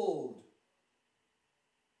pulled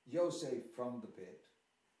Yosef from the pit,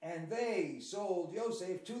 and they sold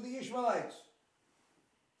Yosef to the Ishmaelites.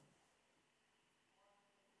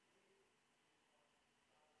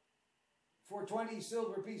 For 20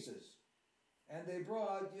 silver pieces. And they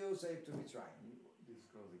brought Yosef to Mitzrayim. This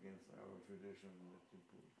goes against our tradition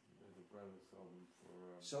that the brothers sold him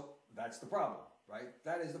for... So that's the problem, right?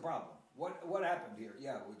 That is the problem. What happened here?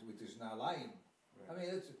 Yeah, with this now lying. Right. I mean,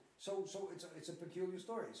 it's a peculiar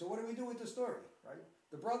story. So what do we do with the story, right?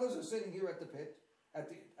 The brothers are sitting here at the pit, at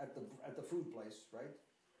the food place, right?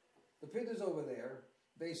 The pit is over there.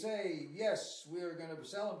 They say, yes, we're going to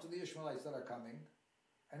sell them to the Ishmaelites that are coming.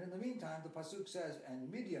 And in the meantime, the pasuk says, and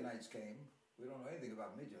Midianites came. We don't know anything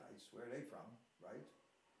about Midianites. Where are they from, right?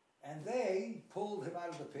 And they pulled him out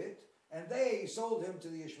of the pit, and they sold him to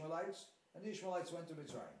the Ishmaelites, and the Ishmaelites went to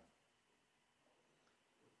Mitzrayim.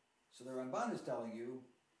 So the Ramban is telling you,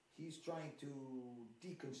 he's trying to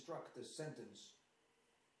deconstruct the sentence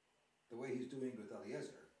the way he's doing with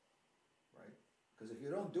Eliezer, right? Because if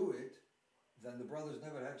you don't do it, then the brothers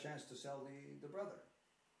never had a chance to sell the brother,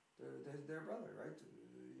 their brother, right?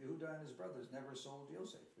 Yehuda and his brothers never sold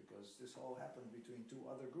Yosef, because this all happened between two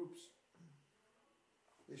other groups.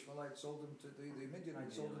 The Ishmaelites sold him to the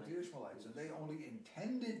Midianites sold him to the Ishmaelites, and they only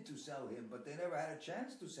intended to sell him, but they never had a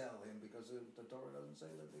chance to sell him, because the Torah doesn't say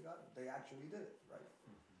that they got him. They actually did it, right?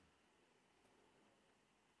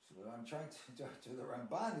 So I'm trying to the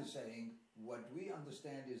Ramban is saying, what we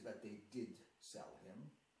understand is that they did sell him.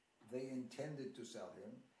 They intended to sell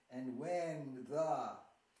him, and when the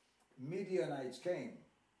Midianites came,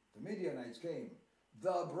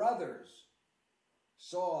 the brothers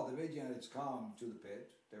saw the Midianites come to the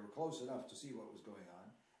pit. They were close enough to see what was going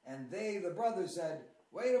on. And the brothers said,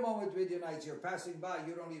 wait a moment, Midianites, you're passing by.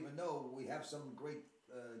 You don't even know we have some great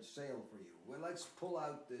sale for you. Well, let's pull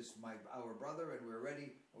out our brother, and we're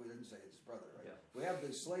ready. We didn't say it's brother, right? Yeah. We have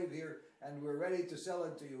this slave here, and we're ready to sell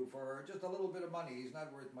him to you for just a little bit of money. He's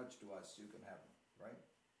not worth much to us. You can have him, right?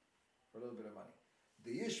 For a little bit of money.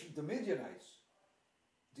 the Midianites,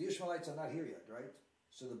 the Ishmaelites are not here yet, right?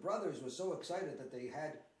 So the brothers were so excited that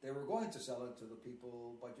they were going to sell it to the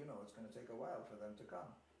people, but it's going to take a while for them to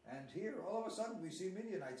come. And here, all of a sudden, we see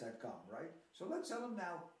Midianites had come, right? So let's sell them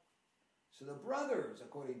now. So the brothers,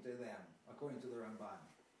 according to the Ramban,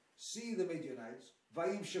 see the Midianites,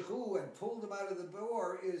 Vayim Shechu, and pulled them out of the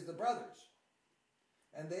door is the brothers.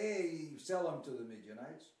 And they sell them to the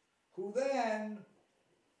Midianites, who then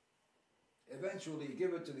eventually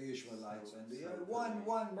give it to the Ishmaelites. And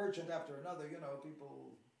one merchant after another,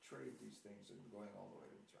 people trade these things and going all the way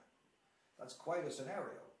to Mitzrayim. That's quite a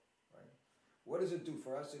scenario, right? What does it do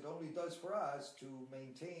for us? It only does for us to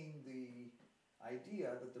maintain the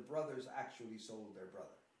idea that the brothers actually sold their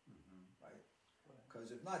brother, right?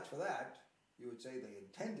 Because if not for that, you would say they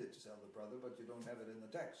intended to sell the brother, but you don't have it in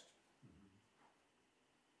the text.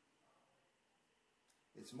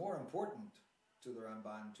 It's more important to the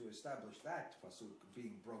Ramban to establish that pasuk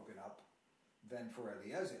being broken up than for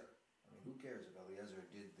Eliezer. I mean, who cares if Eliezer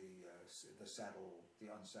did the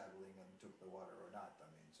unsaddling and took the water or not? I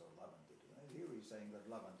mean, so Lavan did it. And here he's saying that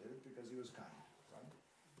Lavan did it because he was kind, right?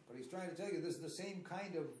 But he's trying to tell you this is the same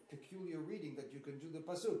kind of peculiar reading that you can do the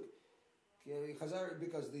pasuk.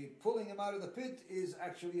 Because the pulling him out of the pit is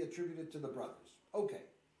actually attributed to the brothers. Okay.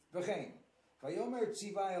 V'chein. ויאמר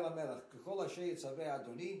ציווה אל המלך, ככל אשר יצווה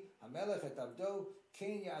אדוני, המלך את עבדו,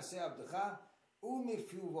 כן יעשה עבדך,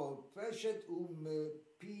 ומפיו פשט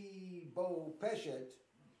ומפי בו פשט,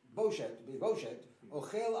 בבושת,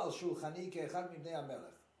 אוכל על שולחני כאחד מבני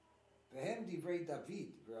המלך. והם דברי דוד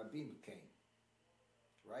ורבים כן.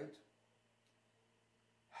 Right?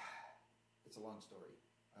 It's a long story.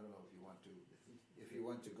 I don't know if you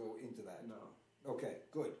want to go into that. No. Okay,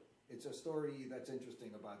 good. It's a story that's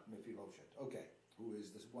interesting about Mephibosheth. Okay, who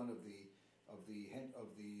is this one of the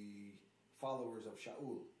followers of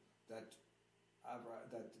Shaul that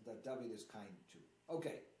David is kind to.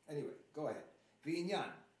 Okay, anyway, go ahead.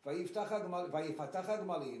 V'inyan vayifatacha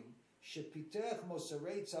gmalim shepitech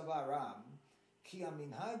moserei tzavaram ki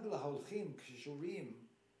aminhag laholchim kshurim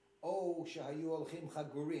o shahayu holchim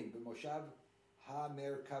chagurim b'moshav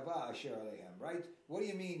hamerkava asher alehem. Right? What do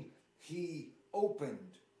you mean? He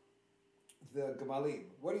opened the Gemalim.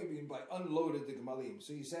 What do you mean by unloaded the Gemalim?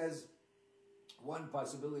 So he says, one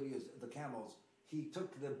possibility is the camels, he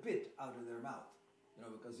took the bit out of their mouth.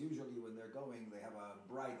 Because usually when they're going, they have a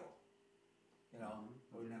bridle, in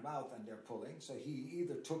their mouth and they're pulling. So he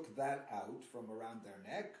either took that out from around their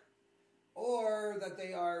neck, or that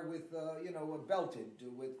they are belted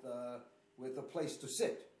with a place to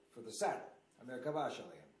sit for the saddle.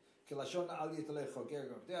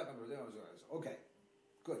 Okay.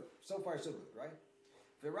 Good. So far, so good, right?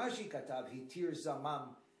 V'Rashi katav hitir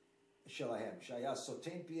zamam shelahem shaya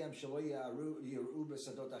soten piem shelo yiru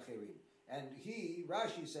b'sadot acherim. And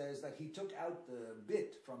Rashi says that he took out the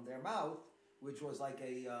bit from their mouth, which was like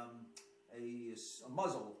a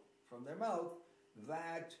muzzle from their mouth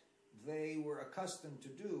that they were accustomed to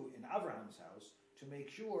do in Abraham's house to make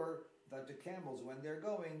sure that the camels, when they're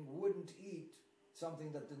going, wouldn't eat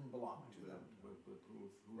something that didn't belong to them. But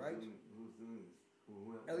who's right? Who's doing this?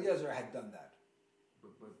 Eliezer had done that.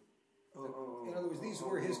 In other words, these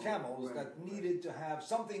were his camels that needed to have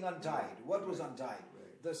something untied. What was untied?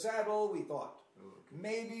 Right. The saddle, we thought. Okay.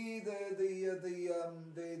 Maybe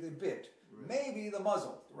the bit. Right. Maybe the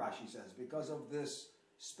muzzle, Rashi says, because of this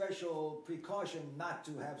special precaution not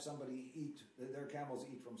to have somebody their camels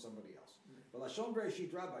eat from somebody else. But Lashon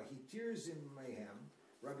Bereshit Rabbi, he tears in mayhem.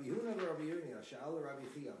 Rabbi Yehuda Rabbi Yirmiyah, Sha'al Rabbi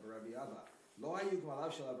Chia, Rabbi Abba. לא היו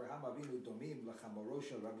גמליו של אברהם אבינו דומים לחמורו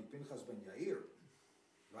של רבי פנחס בן יאיר.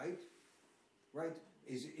 Right? Right?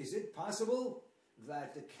 Is it possible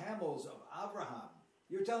that the camels of Abraham,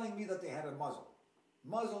 you're telling me that they had a muzzle.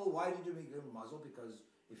 Muzzle, why did you make them a muzzle? Because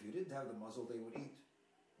if you didn't have the muzzle, they would eat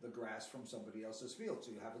the grass from somebody else's field.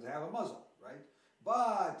 So you happen to have a muzzle, right?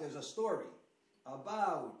 But there's a story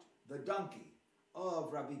about the donkey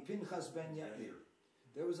of Rabbi Pinchas ben Yair.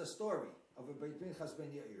 There was a story of Rabbi Pinchas ben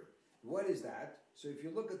Yair. What is that? So if you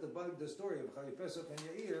look at the story of Rabbi Pinchas ben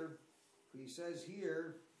Yair, he says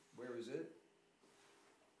here, where is it?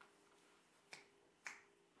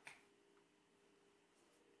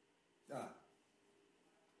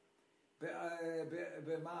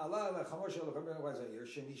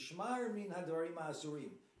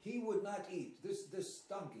 He would not eat. This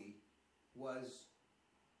donkey was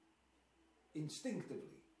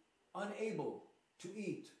instinctively unable to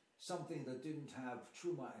eat something that didn't have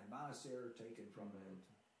truma and maaser taken from it.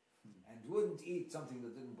 and wouldn't eat something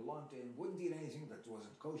that didn't belong to him, wouldn't eat anything that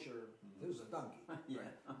wasn't kosher. This was a donkey.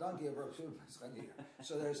 Right? Donkey of Rav Shimon.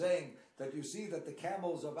 So they're saying that you see that the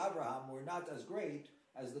camels of Abraham were not as great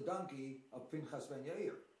as the donkey of Pinchas ben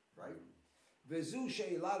Yair, right? Vezu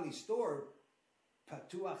she'ilali store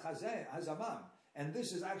patuach hazamam. And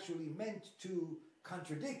this is actually meant to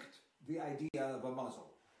contradict the idea of a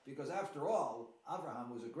muzzle. Because after all, Abraham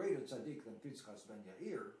was a greater tzaddik than Pinchas ben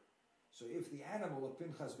Yair. So if the animal of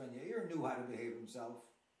Pinchas ben Yair knew how to behave himself,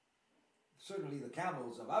 certainly the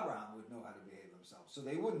camels of Abraham would know how to behave themselves. So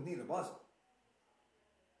they wouldn't need a muzzle.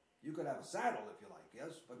 You could have a saddle if you like,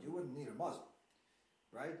 yes, but you wouldn't need a muzzle.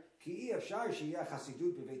 Right?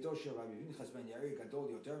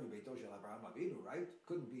 Right?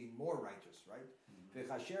 Couldn't be more righteous, right? If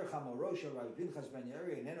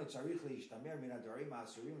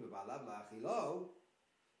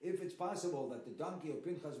it's possible that the donkey of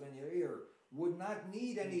Pinchas ben Yair would not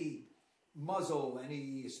need any muzzle,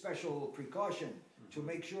 any special precaution to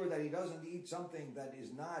make sure that he doesn't eat something that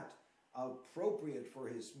is not appropriate for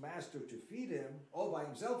his master to feed him, all by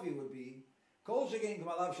himself he would be.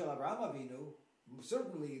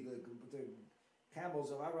 Certainly the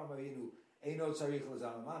camels of Abraham Avinu,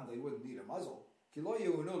 they wouldn't need a muzzle.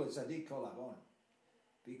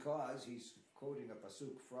 Because he's quoting a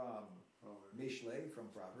pasuk from Mishlei, from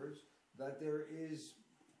Proverbs, that there is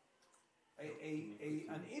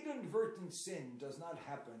an inadvertent sin does not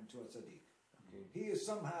happen to a tzaddik. Okay. He is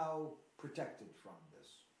somehow protected from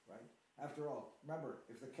this, right? After all, remember,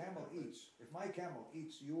 if my camel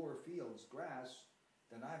eats your field's grass,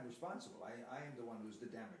 then I'm responsible. I am the one who's the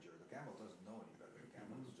damager. The camel doesn't know any better. The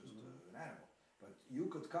camel is just an animal. But you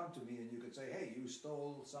could come to me and you could say, hey, you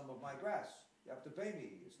stole some of my grass. You have to pay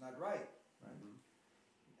me. It's not right. Right?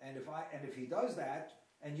 And if he does that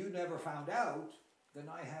and you never found out, then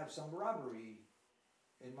I have some robbery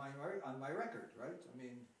on my record, right? I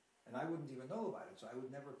mean, and I wouldn't even know about it, so I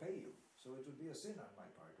would never pay you. So it would be a sin on my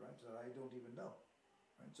part, right? That I don't even know.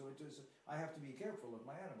 Right? So I have to be careful of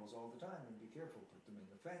my animals all the time and be careful, put them in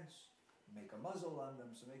the fence, make a muzzle on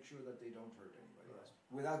them, so make sure that they don't hurt anybody else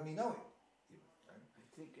without me knowing. Right? I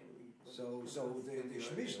think So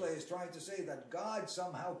the Mishlei is trying to say that God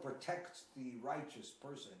somehow protects the righteous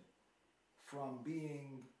person from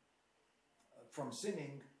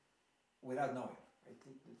sinning without knowing. I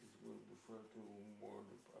think that this would refer to more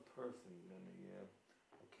a person than a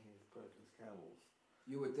person's camels.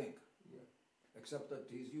 You would think. Yeah. Except that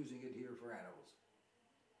he's using it here for animals.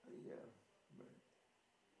 Yeah.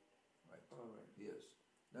 Right. All right. Yes.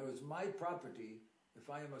 Now it's my property. If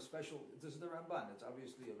I am a special, this is the Ramban. It's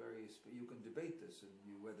obviously you can debate this and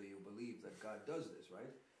whether you believe that God does this,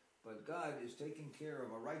 right? But God is taking care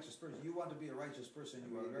of a righteous person. You want to be a righteous person,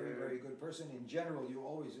 you are a very, very good person. In general, you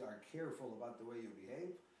always are careful about the way you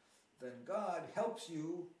behave. Then God helps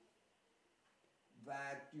you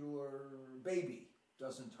that your baby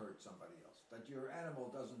doesn't hurt somebody else, that your animal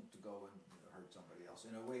doesn't go and hurt somebody else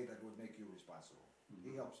in a way that would make you responsible.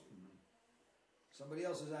 He helps you. Somebody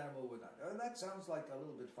else's animal would not. And that sounds like a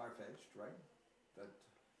little bit far-fetched, right? That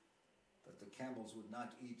the camels would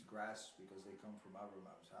not eat grass because they come from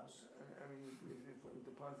Abraham's house. I mean, if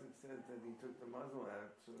the pasuk says that he took the muzzle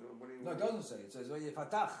out, so what do you? No, it doesn't say. It says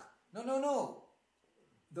vayefatach. No.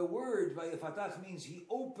 The word vayefatach means he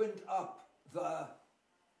opened up the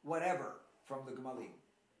whatever from the Gemalim.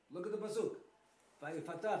 Look at the pasuk.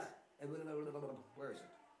 Vayefatach. Where is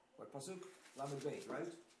it? What pasuk? Lamed Beit,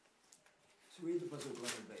 right? So read the pasuk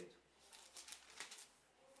Lamed Beit.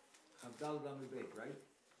 Chavdal Lamed Beit, right?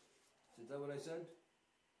 Is that what I said?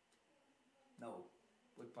 No.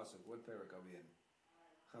 What pasuk? What parak are we in?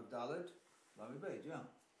 Chavdalet, Lamed Beit, yeah.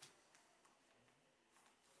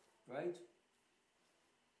 Right?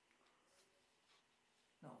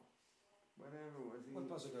 No. Whatever was he? What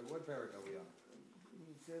pasuk? What parak are we on?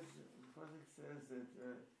 He says, the pasuk says that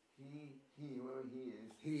whoever he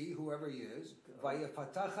is. He, whoever he is.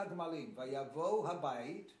 Vayefatach hagmalim, vayavo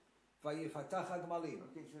habayit. Vayefatach hagmalim.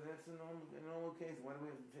 Okay, so that's a normal case. Why do we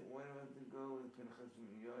have to go with Pinchas and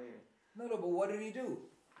Jayeh? No, but what did he do?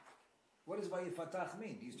 What does Vayefatach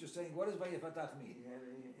mean? He's just saying, what does Vayefatach mean? He had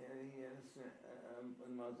a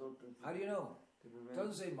muzzle. How do you know? It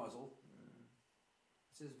doesn't say muzzle.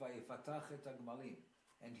 It says Vayefatach et hagmalim.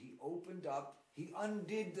 And he opened up, he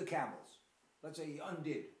undid the camels. Let's say he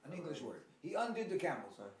undid, an English word. He undid the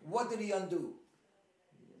camels. What did he undo?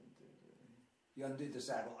 He undid the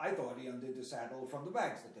saddle. I thought he undid the saddle from the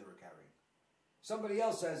bags that they were carrying. Somebody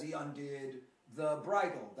else says he undid the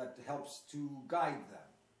bridle that helps to guide them.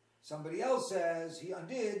 Somebody else says he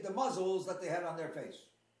undid the muzzles that they had on their face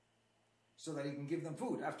so that he can give them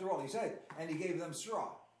food. After all, he said, and he gave them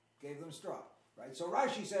straw gave them straw, right? So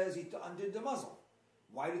Rashi says he undid the muzzle.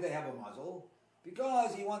 Why did they have a muzzle?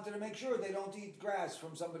 Because he wanted to make sure they don't eat grass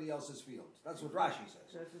from somebody else's fields. That's what Rashi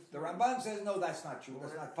says. The Ramban says, no, that's not true.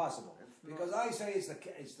 That's not possible. Because I say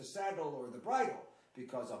it's the saddle or the bridle.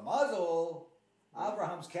 Because a muzzle,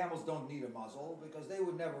 Abraham's camels don't need a muzzle because they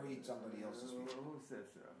would never eat somebody else's field. Who says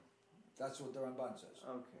so? That's what the Ramban says.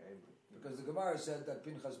 Okay. Because the Gemara said that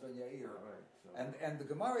Pinchas ben Yair. Right, so. And the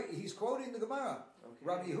Gemara, he's quoting the Gemara. Okay.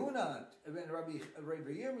 Rabbi Yehuda,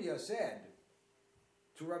 Rabbi Yirmiyah said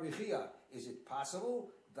to Rabbi Chia, is it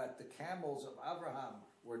possible that the camels of Abraham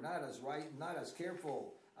were not as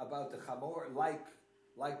careful about the chamor,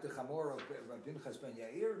 like the chamor of Pinchas ben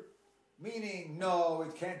Yair? Meaning, no,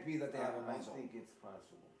 it can't be that they have a muzzle. I think it's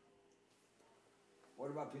possible.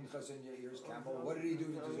 What about Pinchas and Yair's camel? What did he do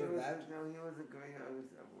to deserve that? No, he was a great.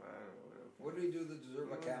 What did he do to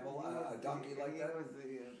deserve a camel, a donkey like that? He was the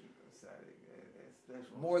tzaddik, a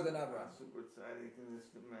special. More than Abraham. Super tzaddik in this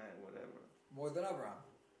man, whatever. More than Abraham.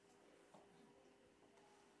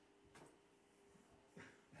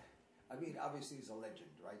 I mean, obviously it's a legend,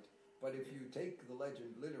 right? But if you take the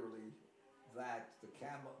legend literally, that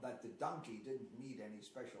the donkey didn't need any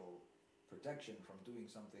special protection from doing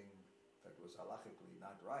something that was halachically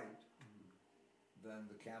not right, then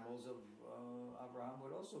the camels of Abraham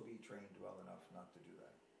would also be trained well enough not to do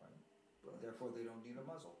that, right? But therefore, they don't need a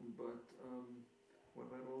muzzle. But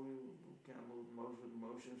what about all the camels,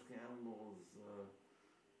 Moshe's camels?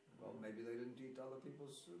 Well, maybe they didn't eat other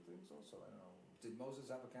people's things also. I don't know. Did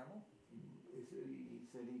Moses have a camel? He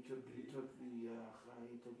said he took his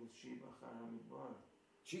sheep achar hamidbar.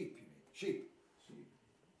 Sheep, you mean? Sheep.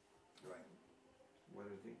 Right. Why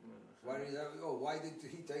did he take them? Why did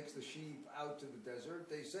he take the sheep out to the desert?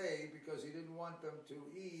 They say because he didn't want them to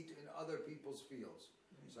eat in other people's fields.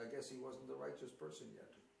 So I guess he wasn't the righteous person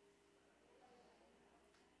yet.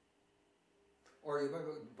 Or you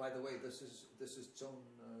remember, by the way, this is Tzon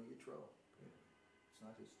Yitro. It's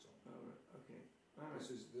not his Tzon. Oh, okay. This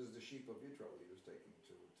is the sheep of Yitro he was taking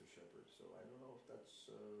to shepherd. So I don't know if that's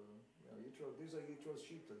Yitro. These are Yitro's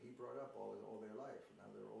sheep that he brought up all their life. Now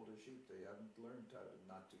they're older sheep. They haven't learned how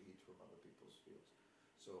not to eat from other people's fields.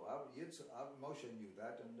 So Moshe knew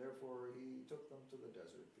that, and therefore he took them to the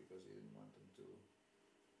desert because he didn't want them to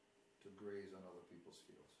graze on other people's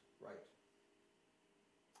fields. Right.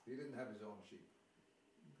 He didn't have his own sheep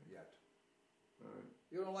yet. Right.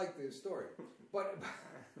 You don't like the story, but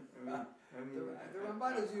the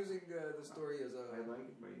Ramban is using the story as a. I like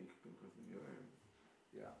it, but because of your.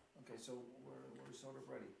 Yeah. Okay. So we're sort of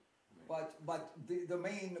ready, but the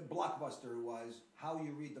main blockbuster was how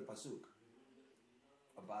you read the pasuk.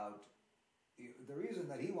 About the reason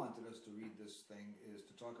that he wanted us to read this thing is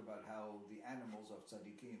to talk about how the animals of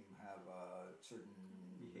tzaddikim have a certain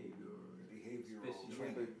behavioral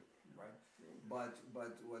training, right? But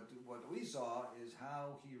what we saw is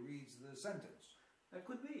how he reads the sentence. That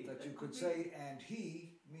could be. That you could say, and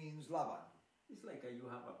he means Laban. It's like you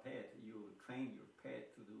have a pet. You train your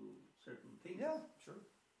pet to do certain things. Yeah, sure,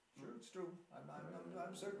 it's true.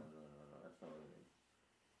 I'm certain. No, that's not what it is.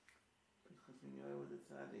 Because I was a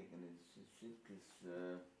tzaddik, and his sheep is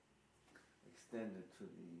extended to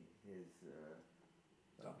his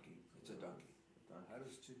donkey. It's a donkey. How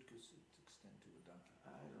does tzidkus extend to a donkey?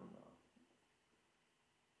 I don't know.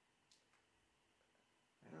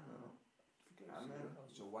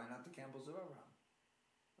 So why not the camels of Abraham?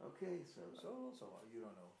 Okay, so you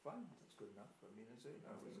don't know. Fine, that's good enough. I mean, this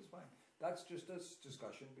is fine. That's just a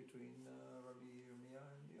discussion between Rabbi Yirmiyah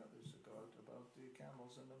and the others about the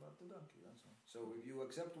camels and about the donkey. That's all. So if you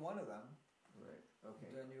accept one of them, right?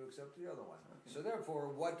 Okay. Then you accept the other one. Okay. So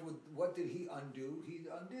therefore, what did he undo? He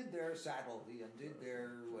undid their saddle. He undid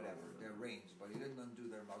their whatever, their reins, but he didn't undo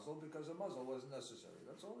their muzzle because a muzzle wasn't necessary.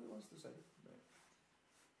 That's all he wants to say. Right.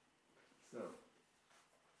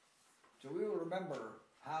 So we will remember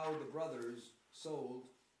how the brothers sold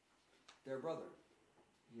their brother.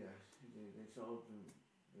 Yes, they sold to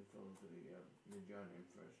the Midianim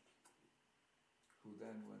first. Who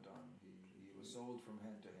then went on. He was sold from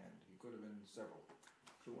hand to hand. He could have been several.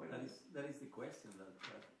 So that is the question that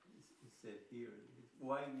is said here.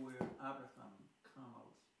 Why were Abraham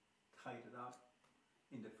camels tied up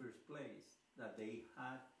in the first place that they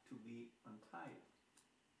had to be untied?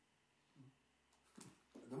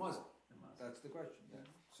 The muzzle. That's the question. Yeah.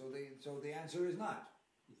 So the answer is not.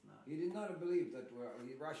 It's not. He did not believe that.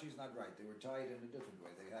 Rashi's not right. They were tied in a different way.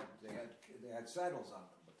 They had saddles on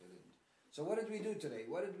them, but they didn't. So what did we do today?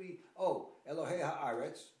 What did we? Oh, Elohei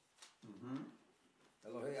Haaretz. Mm-hmm.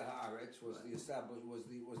 Elohei Haaretz was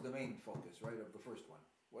the main focus, right, of the first one.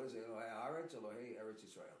 What is Elohei Haaretz? Elohei Eretz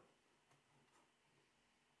Yisrael.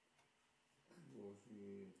 What was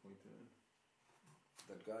the point then?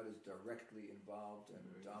 That God is directly involved and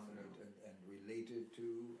dominant and related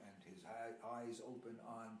to, and his eyes open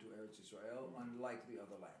on to Eretz Israel, unlike the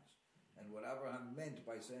other lands. And what Abraham meant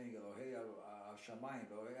by saying Elohei Shamayim,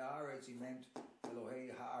 Elohei Haaretz, he meant Elohei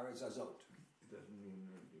Haaretz Azot. It doesn't mean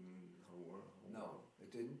the whole world. No,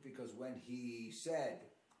 it didn't, because when he said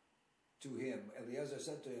to him, Eliezer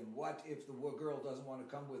said to him, what if the girl doesn't want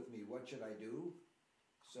to come with me? What should I do?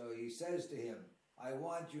 So he says to him, I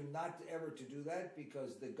want you not ever to do that,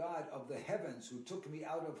 because the God of the heavens who took me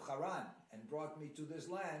out of Haran and brought me to this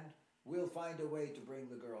land will find a way to bring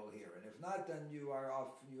the girl here. And if not, then you are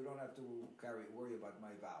off. You don't have to worry about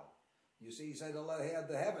my vow. You see, he said Elohei of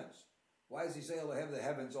the heavens. Why does he say Elohei of the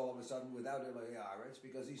heavens all of a sudden without Elohei Haaretz?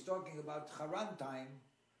 Because he's talking about Haran time,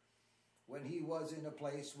 when he was in a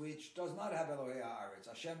place which does not have Elohei Haaretz.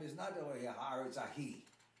 Hashem is not Elohei Haaretz Ahi.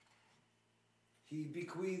 He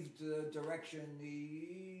bequeathed direction.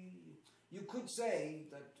 You could say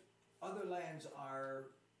that other lands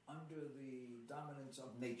are under the dominance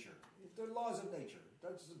of nature. They're laws of nature.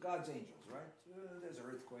 That's God's angels, right? There's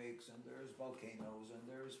earthquakes, and there's volcanoes, and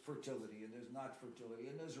there's fertility, and there's not fertility,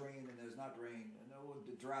 and there's rain, and there's not rain, and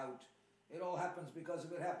the drought. It all happens because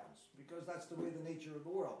it happens, because that's the way the nature of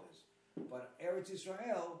the world is. But Eretz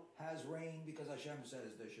Israel has rain because Hashem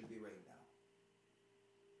says there should be rain now.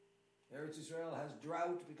 Eretz Israel has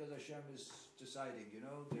drought because Hashem is deciding,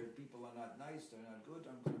 their people are not nice, they're not good,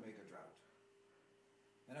 I'm going to make a drought.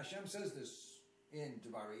 And Hashem says this in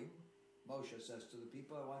Devarim. Moshe says to the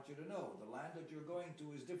people, I want you to know, the land that you're going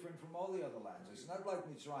to is different from all the other lands. It's not like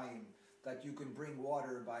Mitzrayim, that you can bring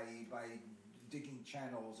water by digging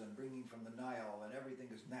channels and bringing from the Nile, and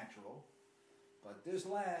everything is natural. But this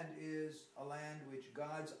land is a land which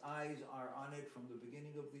God's eyes are on it from the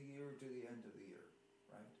beginning of the year to the end of the year,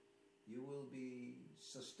 right? You will be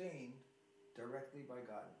sustained directly by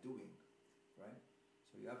God doing, right?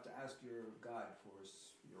 So you have to ask your God for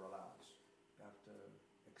your allowance. You have to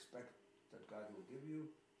expect that God will give you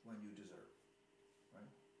when you deserve, right?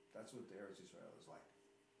 That's what the Eretz Israel is like.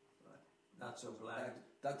 Right. Not so glad.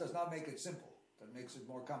 That does not make it simple. That makes it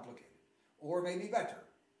more complicated, or maybe better.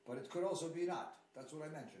 But it could also be not. That's what I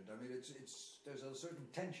mentioned. I mean, there's a certain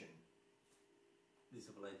tension. This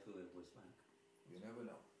applies to the West Bank. You never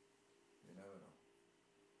know. You never know.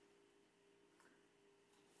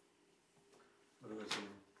 What was it?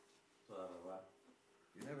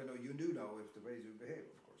 You never know. You do know if the ways you behave,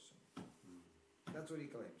 of course. That's what he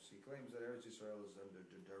claims. He claims that Eretz Israel is under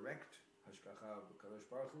the direct hashgacha of Kadosh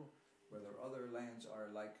Baruch Hu, whether other lands are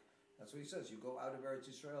like. That's what he says. You go out of Eretz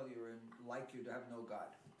Israel, you're in like you to have no God.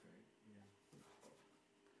 Okay, yeah.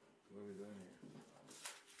 So what are we doing here?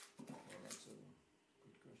 Well, that's a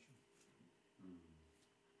good question.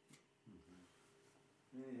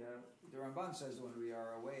 Yeah. The Ramban says when we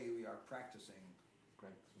are away, we are practicing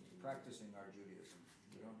our Judaism.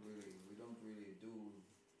 We're not really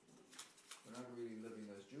living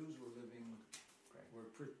as Jews. We're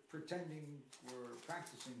pretending, we're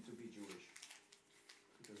practicing to be Jewish.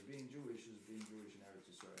 Because being Jewish is being Jewish in Eretz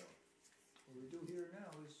Israel. What we do here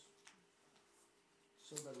now is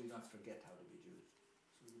so that we not forget how to be Jews.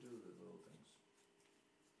 So we do the little things.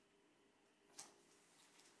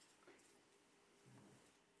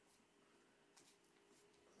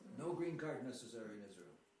 No green card necessary in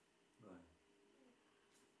Israel. Right.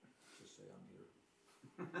 Just say I'm here.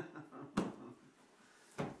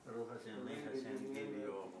 Baruch Hashem, may Hashem give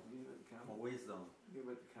you more wisdom Give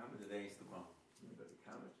it the in comment. the days to come. Give it the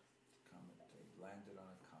comment. Comet. They landed on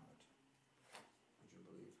a comet. Would you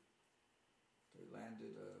believe? They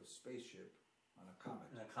landed a spaceship on a comet.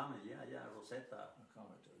 And a comet, yeah, Rosetta. A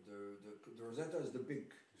comet. The Rosetta is the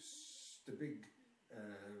big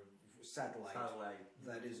satellite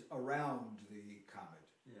that is around the comet.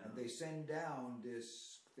 Yeah. And they send down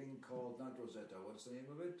this thing called, not Rosetta, what's the name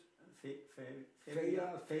of it?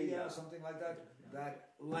 Feia, something like that,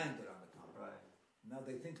 that landed on the comet. Right. Now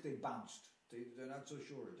they think they bounced. They're not so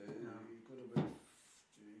sure. They could have been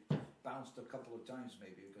bounced a couple of times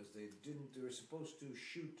maybe, because they were supposed to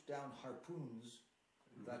shoot down harpoons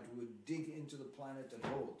that would dig into the planet and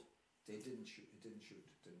hold. They didn't shoot. It didn't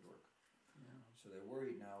work. Yeah. So they're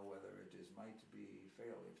worried now whether it might be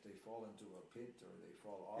fail if they fall into a pit or they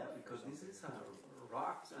fall off. Yeah, because this is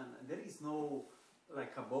rocks and there is no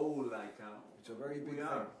like a bowl like a. It's a very big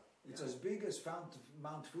thing. It's as big as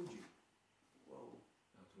Mount Fuji. Whoa.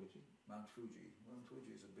 Mount Fuji. Mount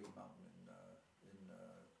Fuji is a big mountain in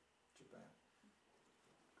Japan.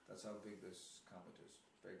 That's how big this comet is.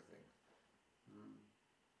 Big thing.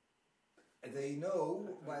 And they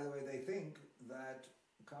know, by the way, they think that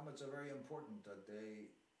comets are very important, that they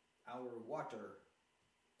our water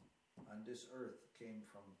on this earth came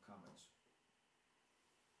from comets.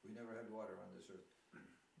 We never had water on this earth.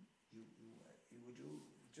 Would you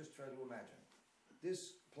just try to imagine?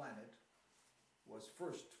 This planet was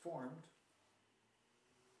first formed,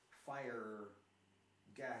 fire,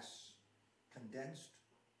 gas, condensed,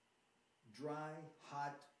 dry,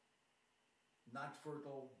 hot, not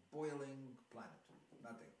fertile, boiling planet.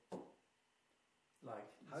 Nothing. Like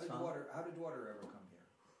How did water ever come here?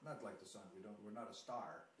 Not like the sun. We're not a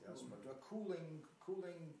star. Yes, but a cooling,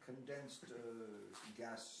 condensed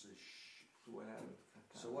gas-ish.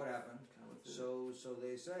 So what happened? So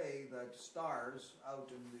they say that stars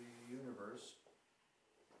out in the universe,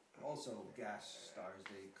 also gas stars,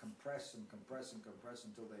 they compress and compress and compress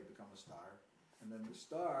until they become a star, and then the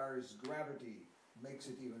star's gravity makes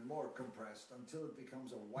it even more compressed until it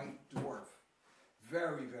becomes a white dwarf,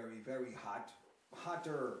 very, very, very hot,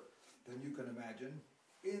 hotter than you can imagine.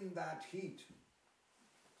 In that heat,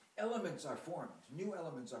 elements are formed. New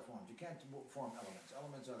elements are formed. You can't form elements.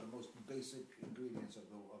 Elements are the most basic ingredients of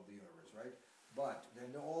the universe, right? But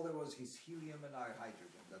then all there was is helium and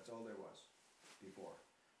hydrogen. That's all there was before.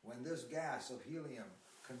 When this gas of helium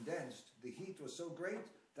condensed, the heat was so great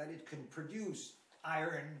that it can produce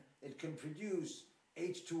iron, it can produce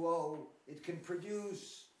H2O, it can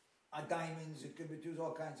produce diamonds, it can produce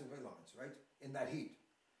all kinds of elements, right? In that heat.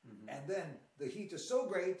 Mm-hmm. And then the heat is so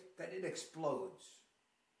great that it explodes.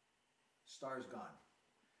 Star's gone.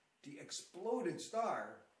 The exploded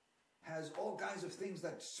star has all kinds of things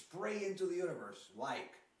that spray into the universe,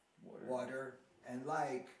 like water and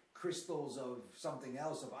like crystals of something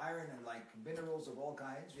else, of iron, and like minerals of all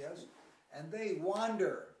kinds, yes? And they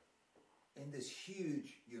wander in this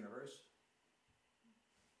huge universe,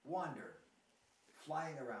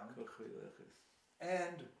 flying around,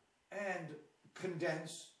 and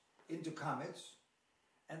condense into comets,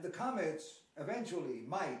 and the comets eventually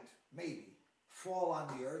maybe fall on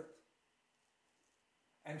the earth,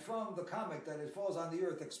 and from the comet that it falls on the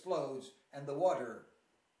earth explodes, and the water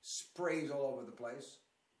sprays all over the place,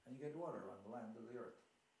 and you get water on the land of the earth.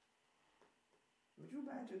 Would you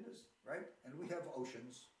imagine this, right? And we have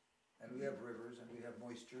oceans, and we have rivers, and we have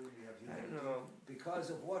moisture, and we have humidity, because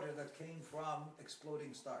of water that came from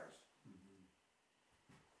exploding stars.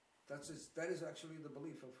 That is actually the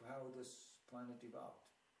belief of how this planet evolved.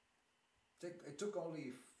 It took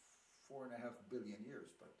only 4.5 billion years,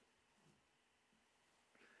 but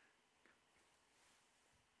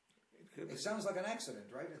it sounds like an accident,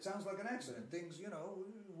 right? It sounds like an accident. Things,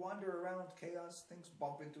 wander around, chaos, things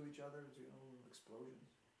bump into each other,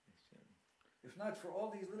 explosions. If not for all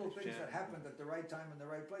these little things that happened at the right time in the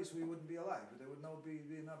right place, we wouldn't be alive. There would not be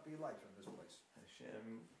life in this place.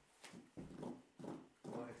 Hashem.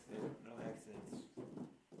 No accidents.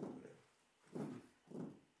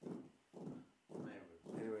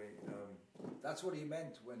 Anyway, that's what he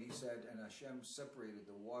meant when he said, and Hashem separated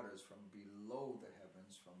the waters from below the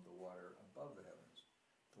heavens from the water above the heavens.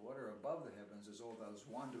 The water above the heavens is all those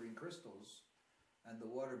wandering crystals, and the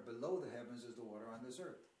water below the heavens is the water on this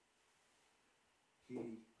earth.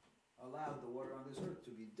 He allowed the water on this earth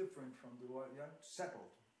to be different from the water,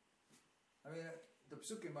 settled. I mean, the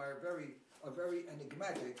psukim are very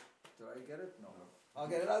enigmatic. Did I get it? No. I'll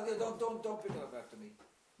get it. Don't pick it up after me.